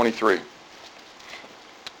chapter 23?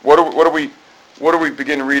 What do we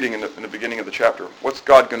begin reading in the beginning of the chapter? What's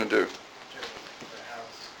God going to do?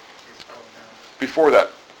 Before that,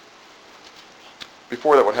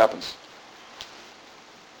 what happens?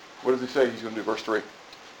 What does he say he's going to do? Verse 3.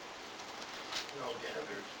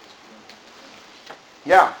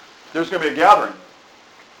 Yeah, there's going to be a gathering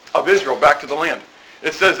of Israel back to the land.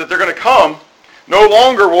 It says that they're going to come. No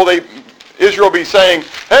longer will Israel be saying,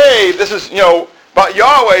 hey, this is, about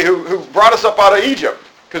Yahweh who brought us up out of Egypt.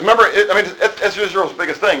 Because remember, it's Israel's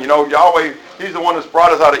biggest thing. Yahweh, he's the one that's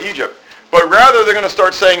brought us out of Egypt. But rather they're going to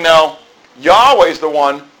start saying now, Yahweh's the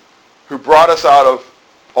one who brought us out of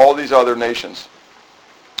all these other nations.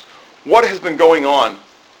 What has been going on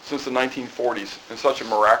since the 1940s in such a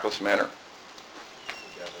miraculous manner?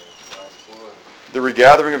 The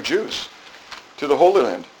regathering of Jews to the Holy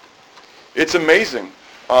Land. It's amazing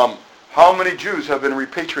how many Jews have been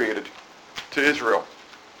repatriated to Israel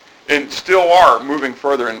and still are moving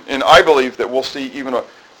further. And I believe that we'll see even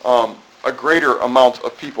a greater amount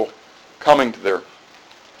of people coming to there.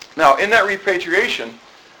 Now, in that repatriation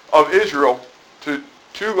of Israel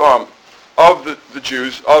of the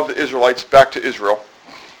Jews, of the Israelites back to Israel,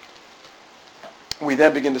 we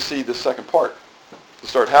then begin to see the second part to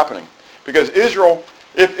start happening. Because Israel,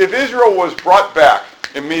 if Israel was brought back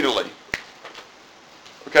immediately,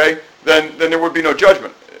 okay, then there would be no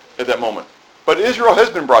judgment at that moment. But Israel has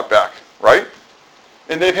been brought back, right?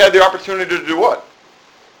 And they've had the opportunity to do what?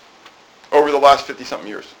 Over the last 50-something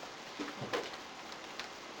years.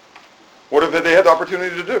 What have they had the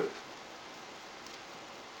opportunity to do?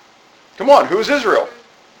 Come on, who's Israel?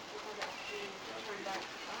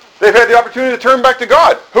 They've had the opportunity to turn back to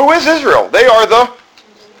God. Who is Israel? They are the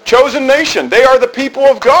chosen nation. They are the people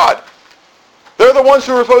of God. They're the ones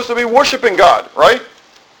who are supposed to be worshiping God, right?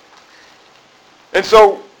 And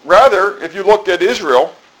so, rather, if you looked at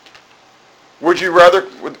Israel,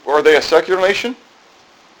 are they a secular nation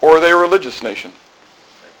or are they a religious nation?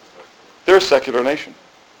 They're a secular nation.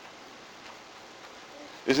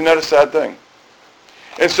 Isn't that a sad thing?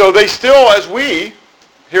 And so they still, as we,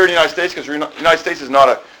 here in the United States, because the United States is not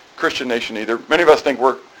a Christian nation either. Many of us think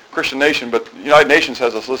we're a Christian nation, but the United Nations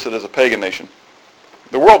has us listed as a pagan nation.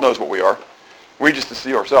 The world knows what we are. We just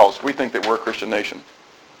deceive ourselves. We think that we're a Christian nation.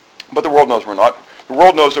 But the world knows we're not. The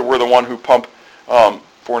world knows that we're the one who pump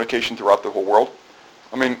fornication throughout the whole world.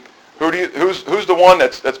 I mean, who's the one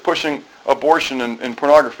that's pushing abortion and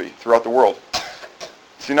pornography throughout the world?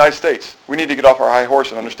 It's the United States. We need to get off our high horse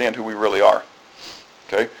and understand who we really are.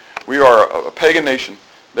 Okay? We are a pagan nation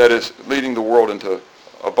that is leading the world into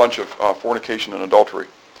a bunch of fornication and adultery.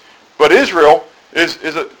 But Israel is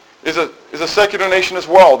a secular nation as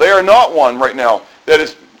well. They are not one right now that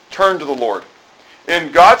is turned to the Lord.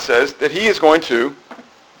 And God says that he is going to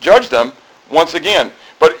judge them once again.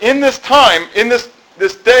 But in this time, in this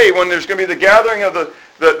day when there's going to be the gathering of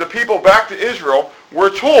the people back to Israel,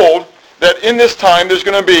 we're told that in this time there's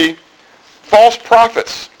going to be false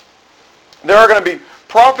prophets. There are going to be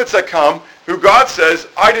prophets that come who God says,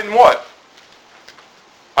 I didn't what?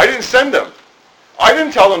 I didn't send them. I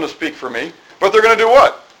didn't tell them to speak for me. But they're going to do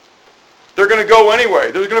what? They're going to go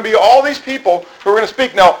anyway. There's going to be all these people who are going to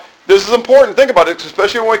speak. Now, this is important. Think about it,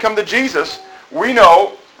 especially when we come to Jesus. We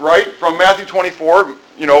know, right, from Matthew 24,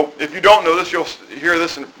 if you don't know this, you'll hear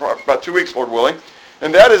this in about 2 weeks, Lord willing.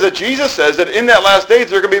 And that is that Jesus says that in that last days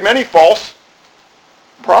there are going to be many false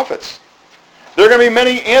prophets. There are going to be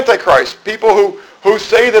many antichrists, people who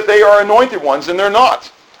say that they are anointed ones and they're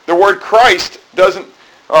not. The word Christ doesn't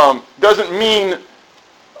mean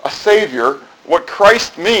a savior. What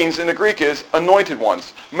Christ means in the Greek is anointed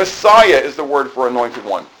ones. Messiah is the word for anointed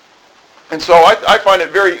one. And so I find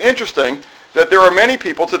it very interesting that there are many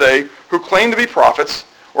people today who claim to be prophets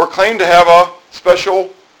or claim to have a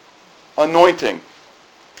special anointing.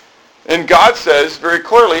 And God says very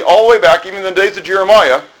clearly, all the way back, even in the days of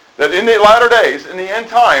Jeremiah, that in the latter days, in the end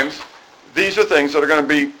times, these are things that are going to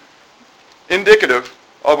be indicative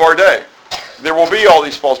of our day. There will be all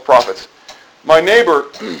these false prophets. My neighbor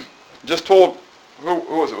just told, who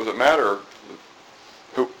was it? Was it Matt or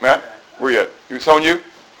who? Matt? Where you at? He was telling you?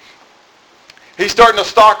 He's starting to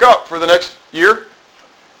stock up for the next year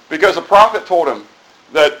because a prophet told him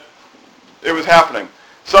that it was happening.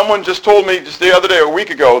 Someone just told me just the other day, a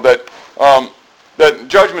week ago, that that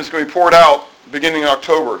judgment is going to be poured out beginning in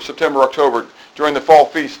October, September, October, during the fall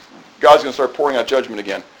feast. God's going to start pouring out judgment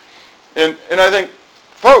again. And I think,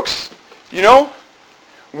 folks,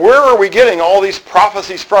 where are we getting all these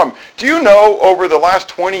prophecies from? Do you know over the last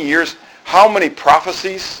 20 years how many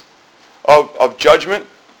prophecies of judgment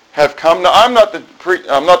have come? Now, I'm not the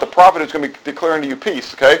prophet who's going to be declaring to you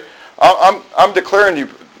peace, okay? I'm declaring to you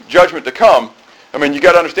judgment to come. I mean, you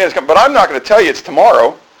got to understand it's coming. But I'm not going to tell you it's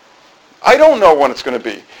tomorrow. I don't know when it's going to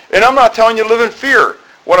be. And I'm not telling you to live in fear.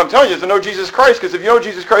 What I'm telling you is to know Jesus Christ, because if you know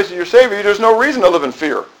Jesus Christ as your Savior, there's no reason to live in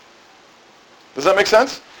fear. Does that make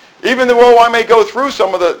sense? Even though I may go through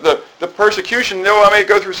some of the persecution, though I may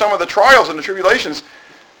go through some of the trials and the tribulations,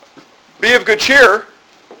 be of good cheer.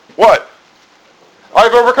 What?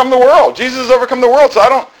 I've overcome the world. Jesus has overcome the world,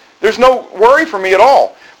 so there's no worry for me at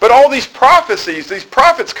all. But all these prophecies, these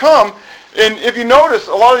prophets come, and if you notice,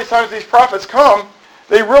 a lot of these times these prophets come,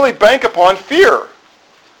 they really bank upon fear.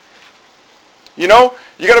 You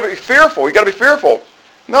got to be fearful. You got to be fearful.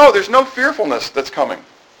 No, there's no fearfulness that's coming.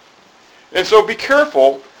 And so be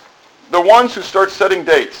careful. The ones who start setting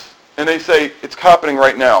dates, and they say, it's happening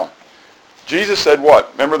right now. Jesus said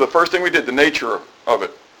what? Remember the first thing we did, the nature of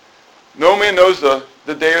it. No man knows the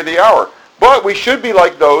day or the hour. But we should be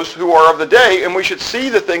like those who are of the day, and we should see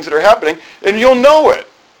the things that are happening, and you'll know it.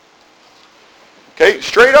 Okay,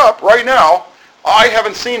 straight up, right now, I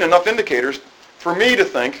haven't seen enough indicators for me to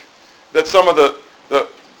think that some of the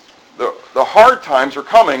hard times are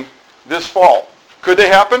coming this fall. Could they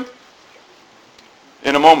happen?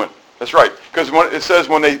 In a moment. That's right. Because it says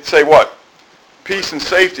when they say what? Peace and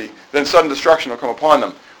safety, then sudden destruction will come upon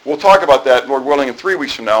them. We'll talk about that, Lord willing, in 3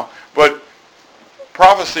 weeks from now. But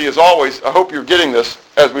prophecy is always, I hope you're getting this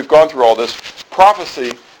as we've gone through all this,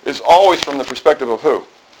 prophecy is always from the perspective of who?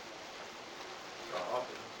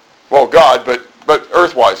 Well, God, but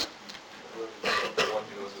earthwise. The one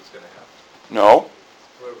who knows what's going to happen. No.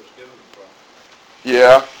 Whoever's given the prophecy.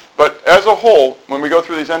 Yeah, but as a whole, when we go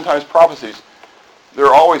through these end times prophecies,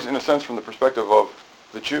 they're always, in a sense, from the perspective of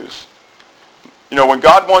the Jews. When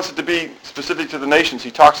God wants it to be specific to the nations,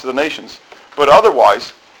 he talks to the nations. But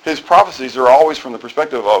otherwise, his prophecies are always from the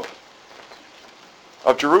perspective of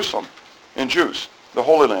Jerusalem and Jews, the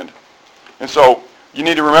Holy Land. And so you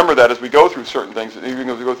need to remember that as we go through certain things, even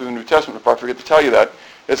as we go through the New Testament, if I forget to tell you that,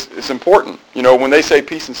 it's important. When they say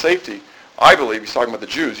peace and safety, I believe he's talking about the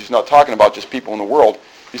Jews. He's not talking about just people in the world.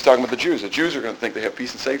 He's talking about the Jews. The Jews are going to think they have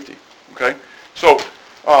peace and safety. Okay? So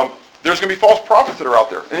there's going to be false prophets that are out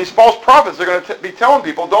there. And these false prophets are going to be telling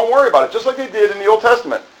people, don't worry about it, just like they did in the Old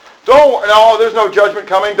Testament. There's no judgment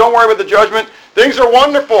coming. Don't worry about the judgment. Things are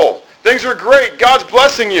wonderful. Things are great. God's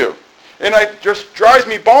blessing you. And it just drives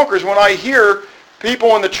me bonkers when I hear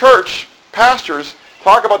people in the church, pastors,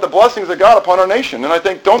 talk about the blessings of God upon our nation. And I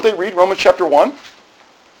think, don't they read Romans chapter 1?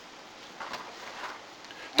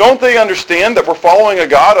 Don't they understand that we're following a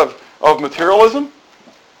God of materialism?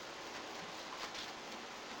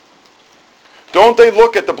 Don't they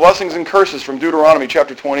look at the blessings and curses from Deuteronomy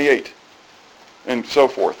chapter 28 and so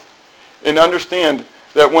forth and understand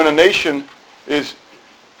that when a nation is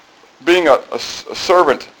being a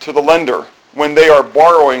servant to the lender, when they are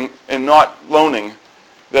borrowing and not loaning,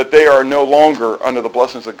 that they are no longer under the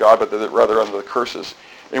blessings of God, but that rather under the curses.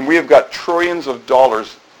 And we have got trillions of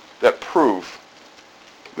dollars that prove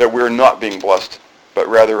that we're not being blessed, but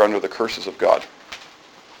rather under the curses of God.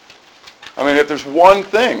 I mean, if there's one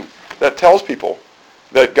thing that tells people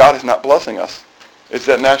that God is not blessing us, it's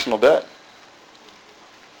that national debt.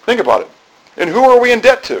 Think about it. And who are we in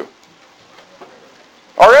debt to?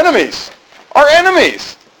 Our enemies. Our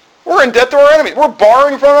enemies. We're in debt to our enemies. We're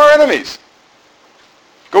borrowing from our enemies.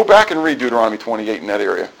 Go back and read Deuteronomy 28 in that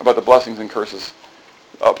area about the blessings and curses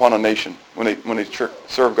upon a nation when they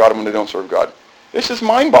serve God and when they don't serve God. It's just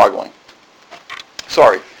mind-boggling.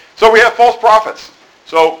 Sorry. So we have false prophets.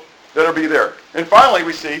 So that'll be there. And finally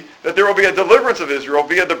we see that there will be a deliverance of Israel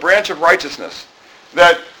via the branch of righteousness.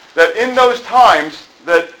 That in those times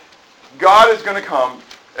that God is going to come,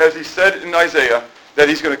 as he said in Isaiah, that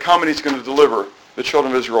he's going to come and he's going to deliver the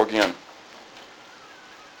children of Israel again.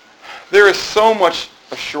 There is so much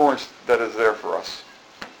assurance that is there for us.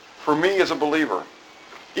 For me as a believer,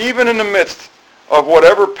 even in the midst of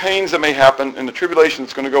whatever pains that may happen and the tribulation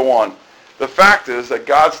that's going to go on, the fact is that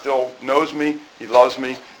God still knows me, he loves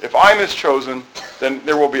me. If I'm his chosen, then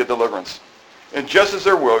there will be a deliverance. And just as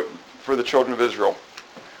there will for the children of Israel.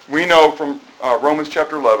 We know from Romans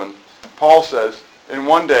chapter 11, Paul says, in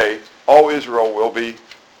one day, all Israel will be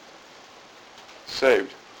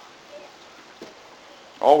saved.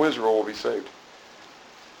 All Israel will be saved.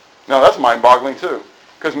 Now that's mind-boggling too.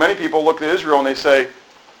 Because many people look at Israel and they say,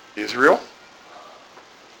 Israel?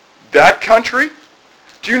 That country?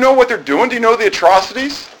 Do you know what they're doing? Do you know the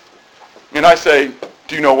atrocities? And I say,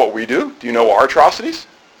 do you know what we do? Do you know our atrocities?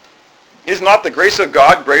 Is not the grace of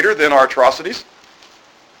God greater than our atrocities?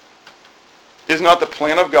 Is not the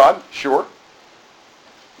plan of God? Sure.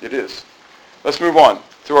 It is. Let's move on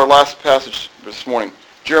to our last passage this morning.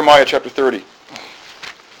 Jeremiah chapter 30.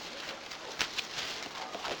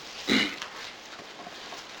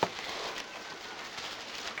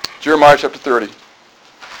 Jeremiah chapter 30.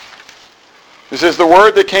 This is the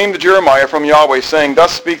word that came to Jeremiah from Yahweh, saying,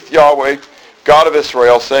 Thus speaks Yahweh, God of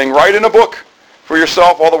Israel, saying, Write in a book for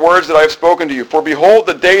yourself all the words that I have spoken to you. For behold,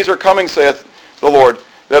 the days are coming, saith the Lord,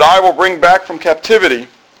 that I will bring back from captivity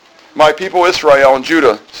my people Israel and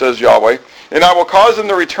Judah, says Yahweh, and I will cause them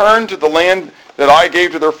to return to the land that I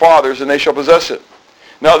gave to their fathers, and they shall possess it.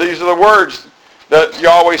 Now these are the words that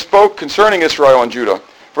Yahweh spoke concerning Israel and Judah.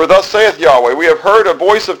 For thus saith Yahweh, We have heard a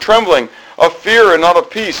voice of trembling, of fear and not of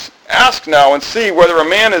peace. Ask now and see whether a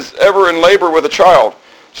man is ever in labor with a child.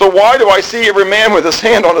 So why do I see every man with his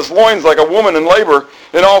hand on his loins like a woman in labor,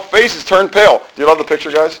 and all faces turn pale? Do you love the picture,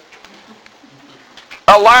 guys?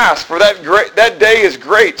 Alas, for that day is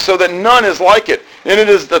great, so that none is like it. And it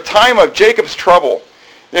is the time of Jacob's trouble,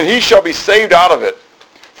 and he shall be saved out of it.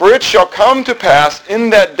 For it shall come to pass in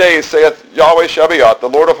that day, saith Yahweh Shabbaoth, the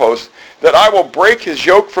Lord of hosts, that I will break his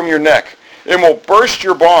yoke from your neck, and will burst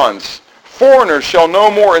your bonds. Foreigners shall no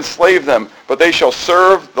more enslave them, but they shall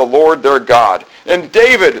serve the Lord their God, and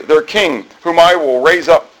David their king, whom I will raise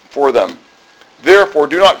up for them. Therefore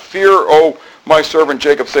do not fear, O my servant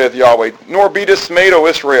Jacob, saith Yahweh, nor be dismayed, O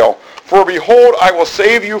Israel. For behold, I will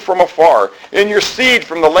save you from afar, and your seed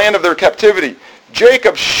from the land of their captivity.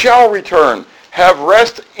 Jacob shall return, have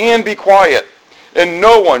rest and be quiet, and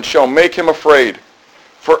no one shall make him afraid.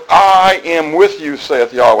 For I am with you,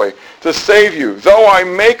 saith Yahweh, to save you. Though I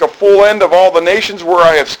make a full end of all the nations where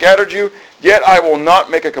I have scattered you, yet I will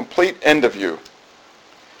not make a complete end of you.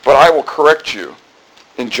 But I will correct you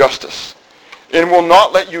in justice, and will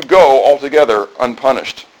not let you go altogether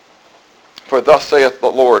unpunished. For thus saith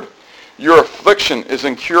the Lord, Your affliction is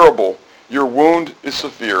incurable, your wound is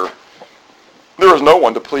severe. There is no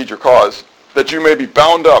one to plead your cause, that you may be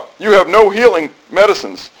bound up. You have no healing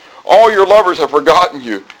medicines. All your lovers have forgotten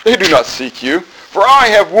you. They do not seek you. For I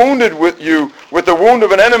have wounded with you with the wound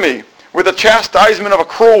of an enemy, with the chastisement of a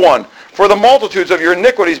cruel one, for the multitudes of your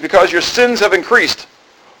iniquities, because your sins have increased.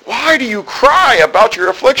 Why do you cry about your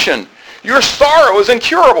affliction? Your sorrow is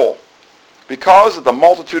incurable, because of the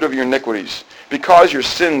multitude of your iniquities, because your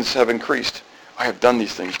sins have increased. I have done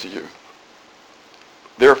these things to you.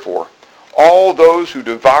 Therefore, all those who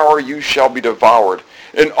devour you shall be devoured,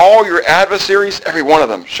 and all your adversaries, every one of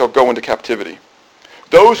them, shall go into captivity.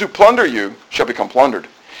 Those who plunder you shall become plundered,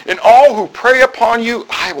 and all who prey upon you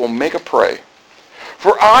I will make a prey.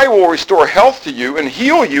 For I will restore health to you and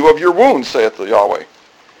heal you of your wounds, saith the Yahweh,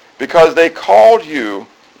 because they called you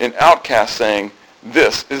an outcast, saying,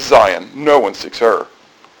 This is Zion, no one seeks her.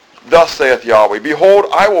 Thus saith Yahweh, Behold,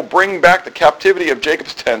 I will bring back the captivity of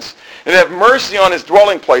Jacob's tents, and have mercy on his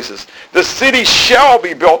dwelling places. The city shall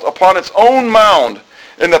be built upon its own mound,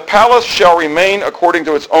 and the palace shall remain according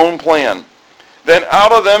to its own plan. Then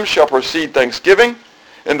out of them shall proceed thanksgiving,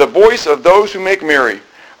 and the voice of those who make merry.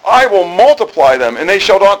 I will multiply them, and they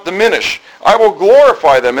shall not diminish. I will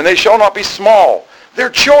glorify them, and they shall not be small. Their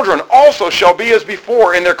children also shall be as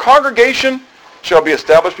before, and their congregation shall be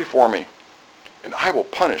established before me. And I will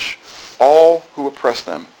punish all who oppress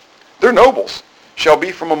them. Their nobles shall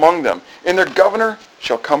be from among them, and their governor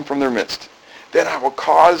shall come from their midst. Then I will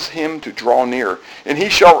cause him to draw near, and he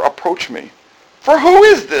shall approach me. For who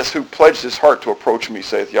is this who pledged his heart to approach me,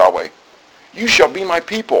 saith Yahweh? You shall be my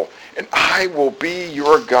people, and I will be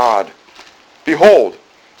your God. Behold,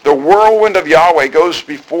 the whirlwind of Yahweh goes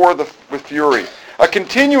before with fury, a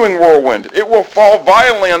continuing whirlwind. It will fall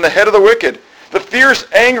violently on the head of the wicked. The fierce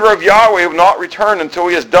anger of Yahweh will not return until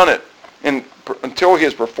he has done it, and until he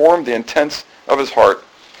has performed the intents of his heart.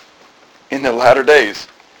 In the latter days,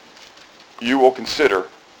 you will consider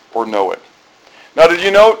or know it. Now, did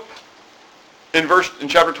you note in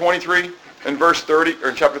chapter 23 and verse 30, or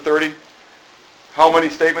in chapter 30, how many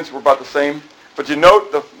statements were about the same? But you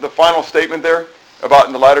note the final statement there about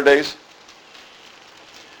in the latter days?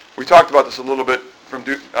 We talked about this a little bit from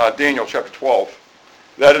Daniel chapter 12.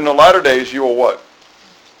 That in the latter days you will what?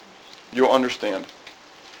 You'll understand.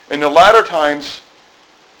 In the latter times,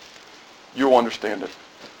 you'll understand it.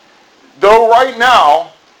 Though right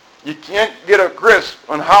now, you can't get a grasp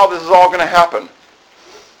on how this is all going to happen.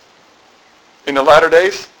 In the latter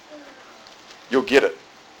days, you'll get it.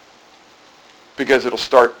 Because it'll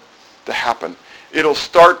start to happen. It'll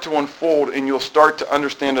start to unfold, and you'll start to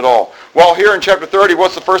understand it all. Well, here in chapter 30,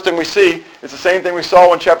 what's the first thing we see? It's the same thing we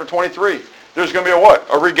saw in chapter 23. There's going to be a what?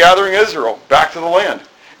 A regathering of Israel back to the land.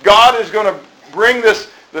 God is going to bring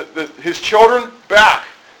his children back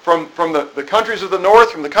from the countries of the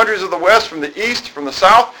north, from the countries of the west, from the east, from the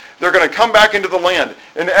south. They're going to come back into the land.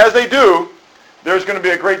 And as they do, there's going to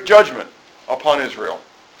be a great judgment upon Israel.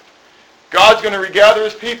 God's going to regather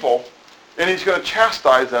his people, and he's going to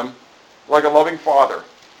chastise them like a loving father.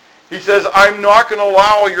 He says, I'm not going to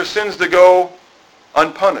allow your sins to go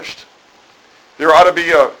unpunished. There ought to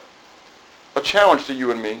be a challenge to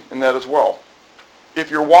you and me in that as well.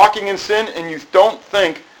 If you're walking in sin and you don't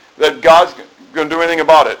think that God's going to do anything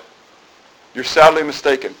about it, you're sadly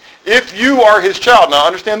mistaken. If you are his child, now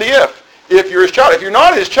understand the if. If you're his child. If you're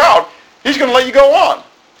not his child, he's going to let you go on.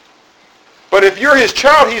 But if you're his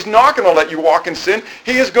child, he's not going to let you walk in sin.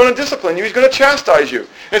 He is going to discipline you. He's going to chastise you.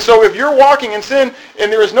 And so if you're walking in sin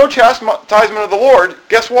and there is no chastisement of the Lord,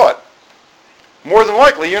 guess what? More than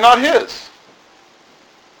likely, you're not his.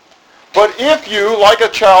 But if you, like a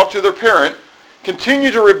child to their parent,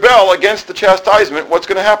 continue to rebel against the chastisement, what's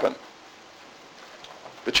going to happen?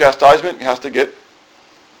 The chastisement has to get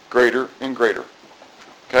greater and greater.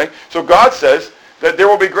 Okay? So God says that there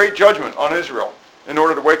will be great judgment on Israel in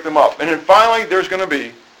order to wake them up. And then finally, there's going to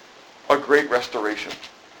be a great restoration.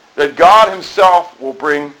 That God himself will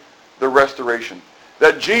bring the restoration.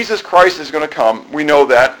 That Jesus Christ is going to come. We know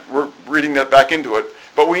that. We're reading that back into it.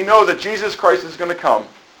 But we know that Jesus Christ is going to come.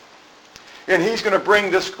 And he's going to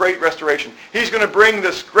bring this great restoration. He's going to bring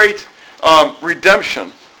this great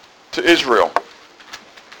redemption to Israel.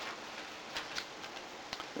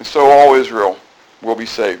 And so all Israel will be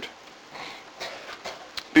saved.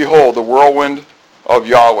 Behold, the whirlwind of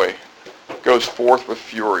Yahweh goes forth with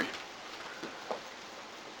fury.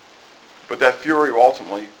 But that fury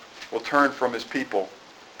ultimately will turn from his people,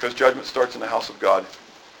 because judgment starts in the house of God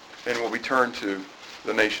and will be turned to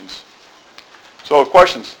the nations. So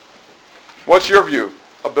questions. What's your view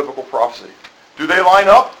of biblical prophecy? Do they line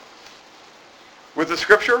up with the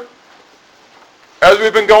Scripture? As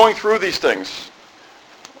we've been going through these things,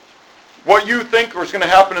 what you think is going to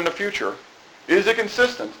happen in the future, is it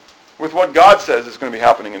consistent with what God says is going to be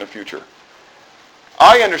happening in the future?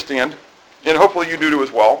 I understand, and hopefully you do too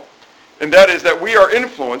as well, and that is that we are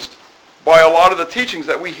influenced by a lot of the teachings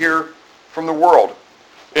that we hear from the world.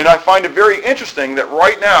 And I find it very interesting that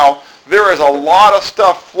right now there is a lot of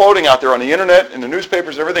stuff floating out there on the internet, in the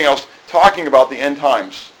newspapers, and everything else, talking about the end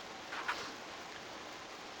times.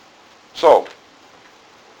 So,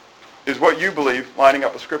 is what you believe lining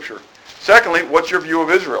up with Scripture? Secondly, what's your view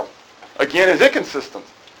of Israel? Again, is it consistent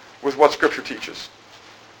with what Scripture teaches?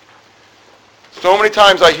 So many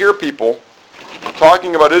times I hear people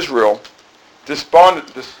talking about Israel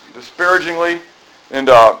disparagingly, and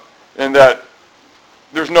that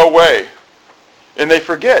there's no way. And they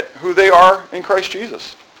forget who they are in Christ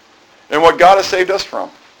Jesus and what God has saved us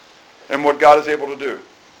from and what God is able to do.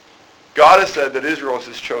 God has said that Israel is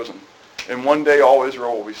his chosen, and one day all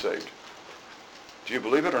Israel will be saved. Do you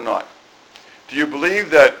believe it or not? Do you believe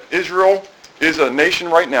that Israel is a nation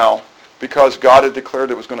right now because God had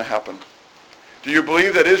declared it was going to happen? Do you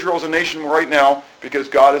believe that Israel is a nation right now because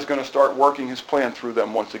God is going to start working his plan through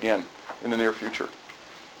them once again in the near future?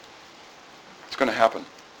 going to happen.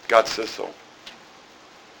 God says so.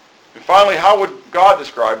 And finally, how would God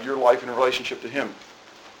describe your life in relationship to him?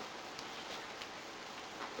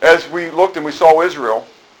 As we looked and we saw Israel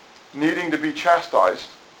needing to be chastised,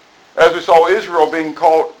 as we saw Israel being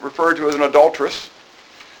referred to as an adulteress,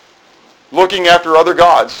 looking after other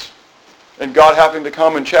gods, and God having to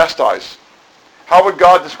come and chastise, how would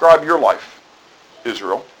God describe your life,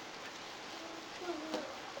 Israel?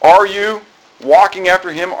 Are you walking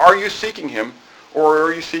after him? Are you seeking him? Or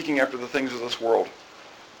are you seeking after the things of this world?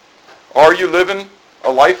 Are you living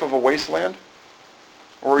a life of a wasteland?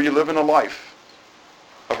 Or are you living a life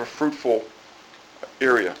of a fruitful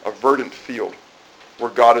area, a verdant field, where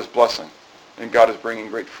God is blessing and God is bringing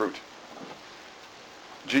great fruit?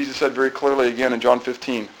 Jesus said very clearly again in John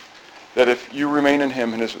 15 that if you remain in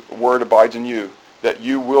him and his word abides in you, that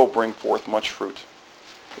you will bring forth much fruit.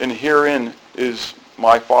 And herein is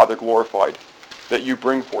my Father glorified, that you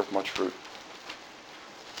bring forth much fruit.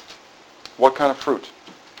 What kind of fruit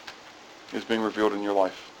is being revealed in your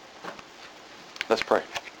life? Let's pray.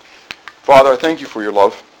 Father, I thank you for your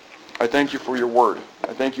love. I thank you for your word.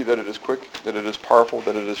 I thank you that it is quick, that it is powerful,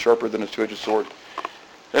 that it is sharper than a two-edged sword.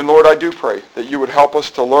 And Lord, I do pray that you would help us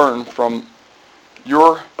to learn from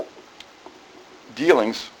your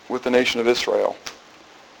dealings with the nation of Israel.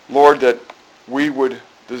 Lord, that we would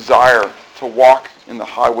desire to walk in the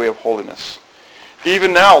highway of holiness.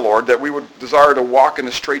 Even now, Lord, that we would desire to walk in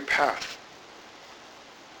a straight path,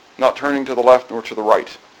 not turning to the left nor to the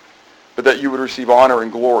right, but that you would receive honor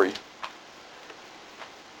and glory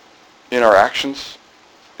in our actions,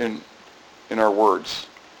 in our words.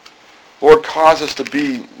 Lord, cause us to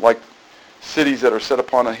be like cities that are set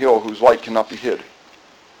upon a hill whose light cannot be hid.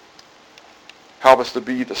 Help us to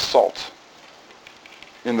be the salt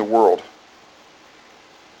in the world.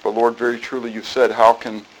 But Lord, very truly you said, how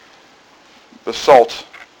can the salt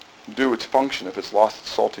do its function if it's lost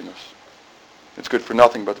its saltiness? It's good for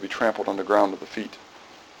nothing but to be trampled on the ground at the feet.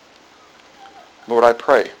 Lord, I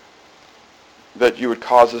pray that you would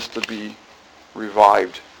cause us to be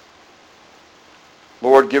revived.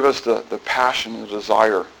 Lord, give us the passion and the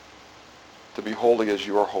desire to be holy as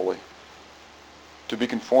you are holy, to be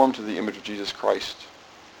conformed to the image of Jesus Christ,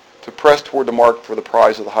 to press toward the mark for the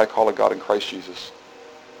prize of the high call of God in Christ Jesus.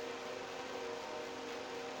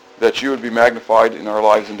 That you would be magnified in our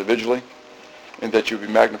lives individually, and that you would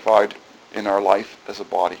be magnified in our life as a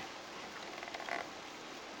body.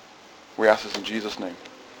 We ask this in Jesus' name.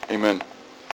 Amen.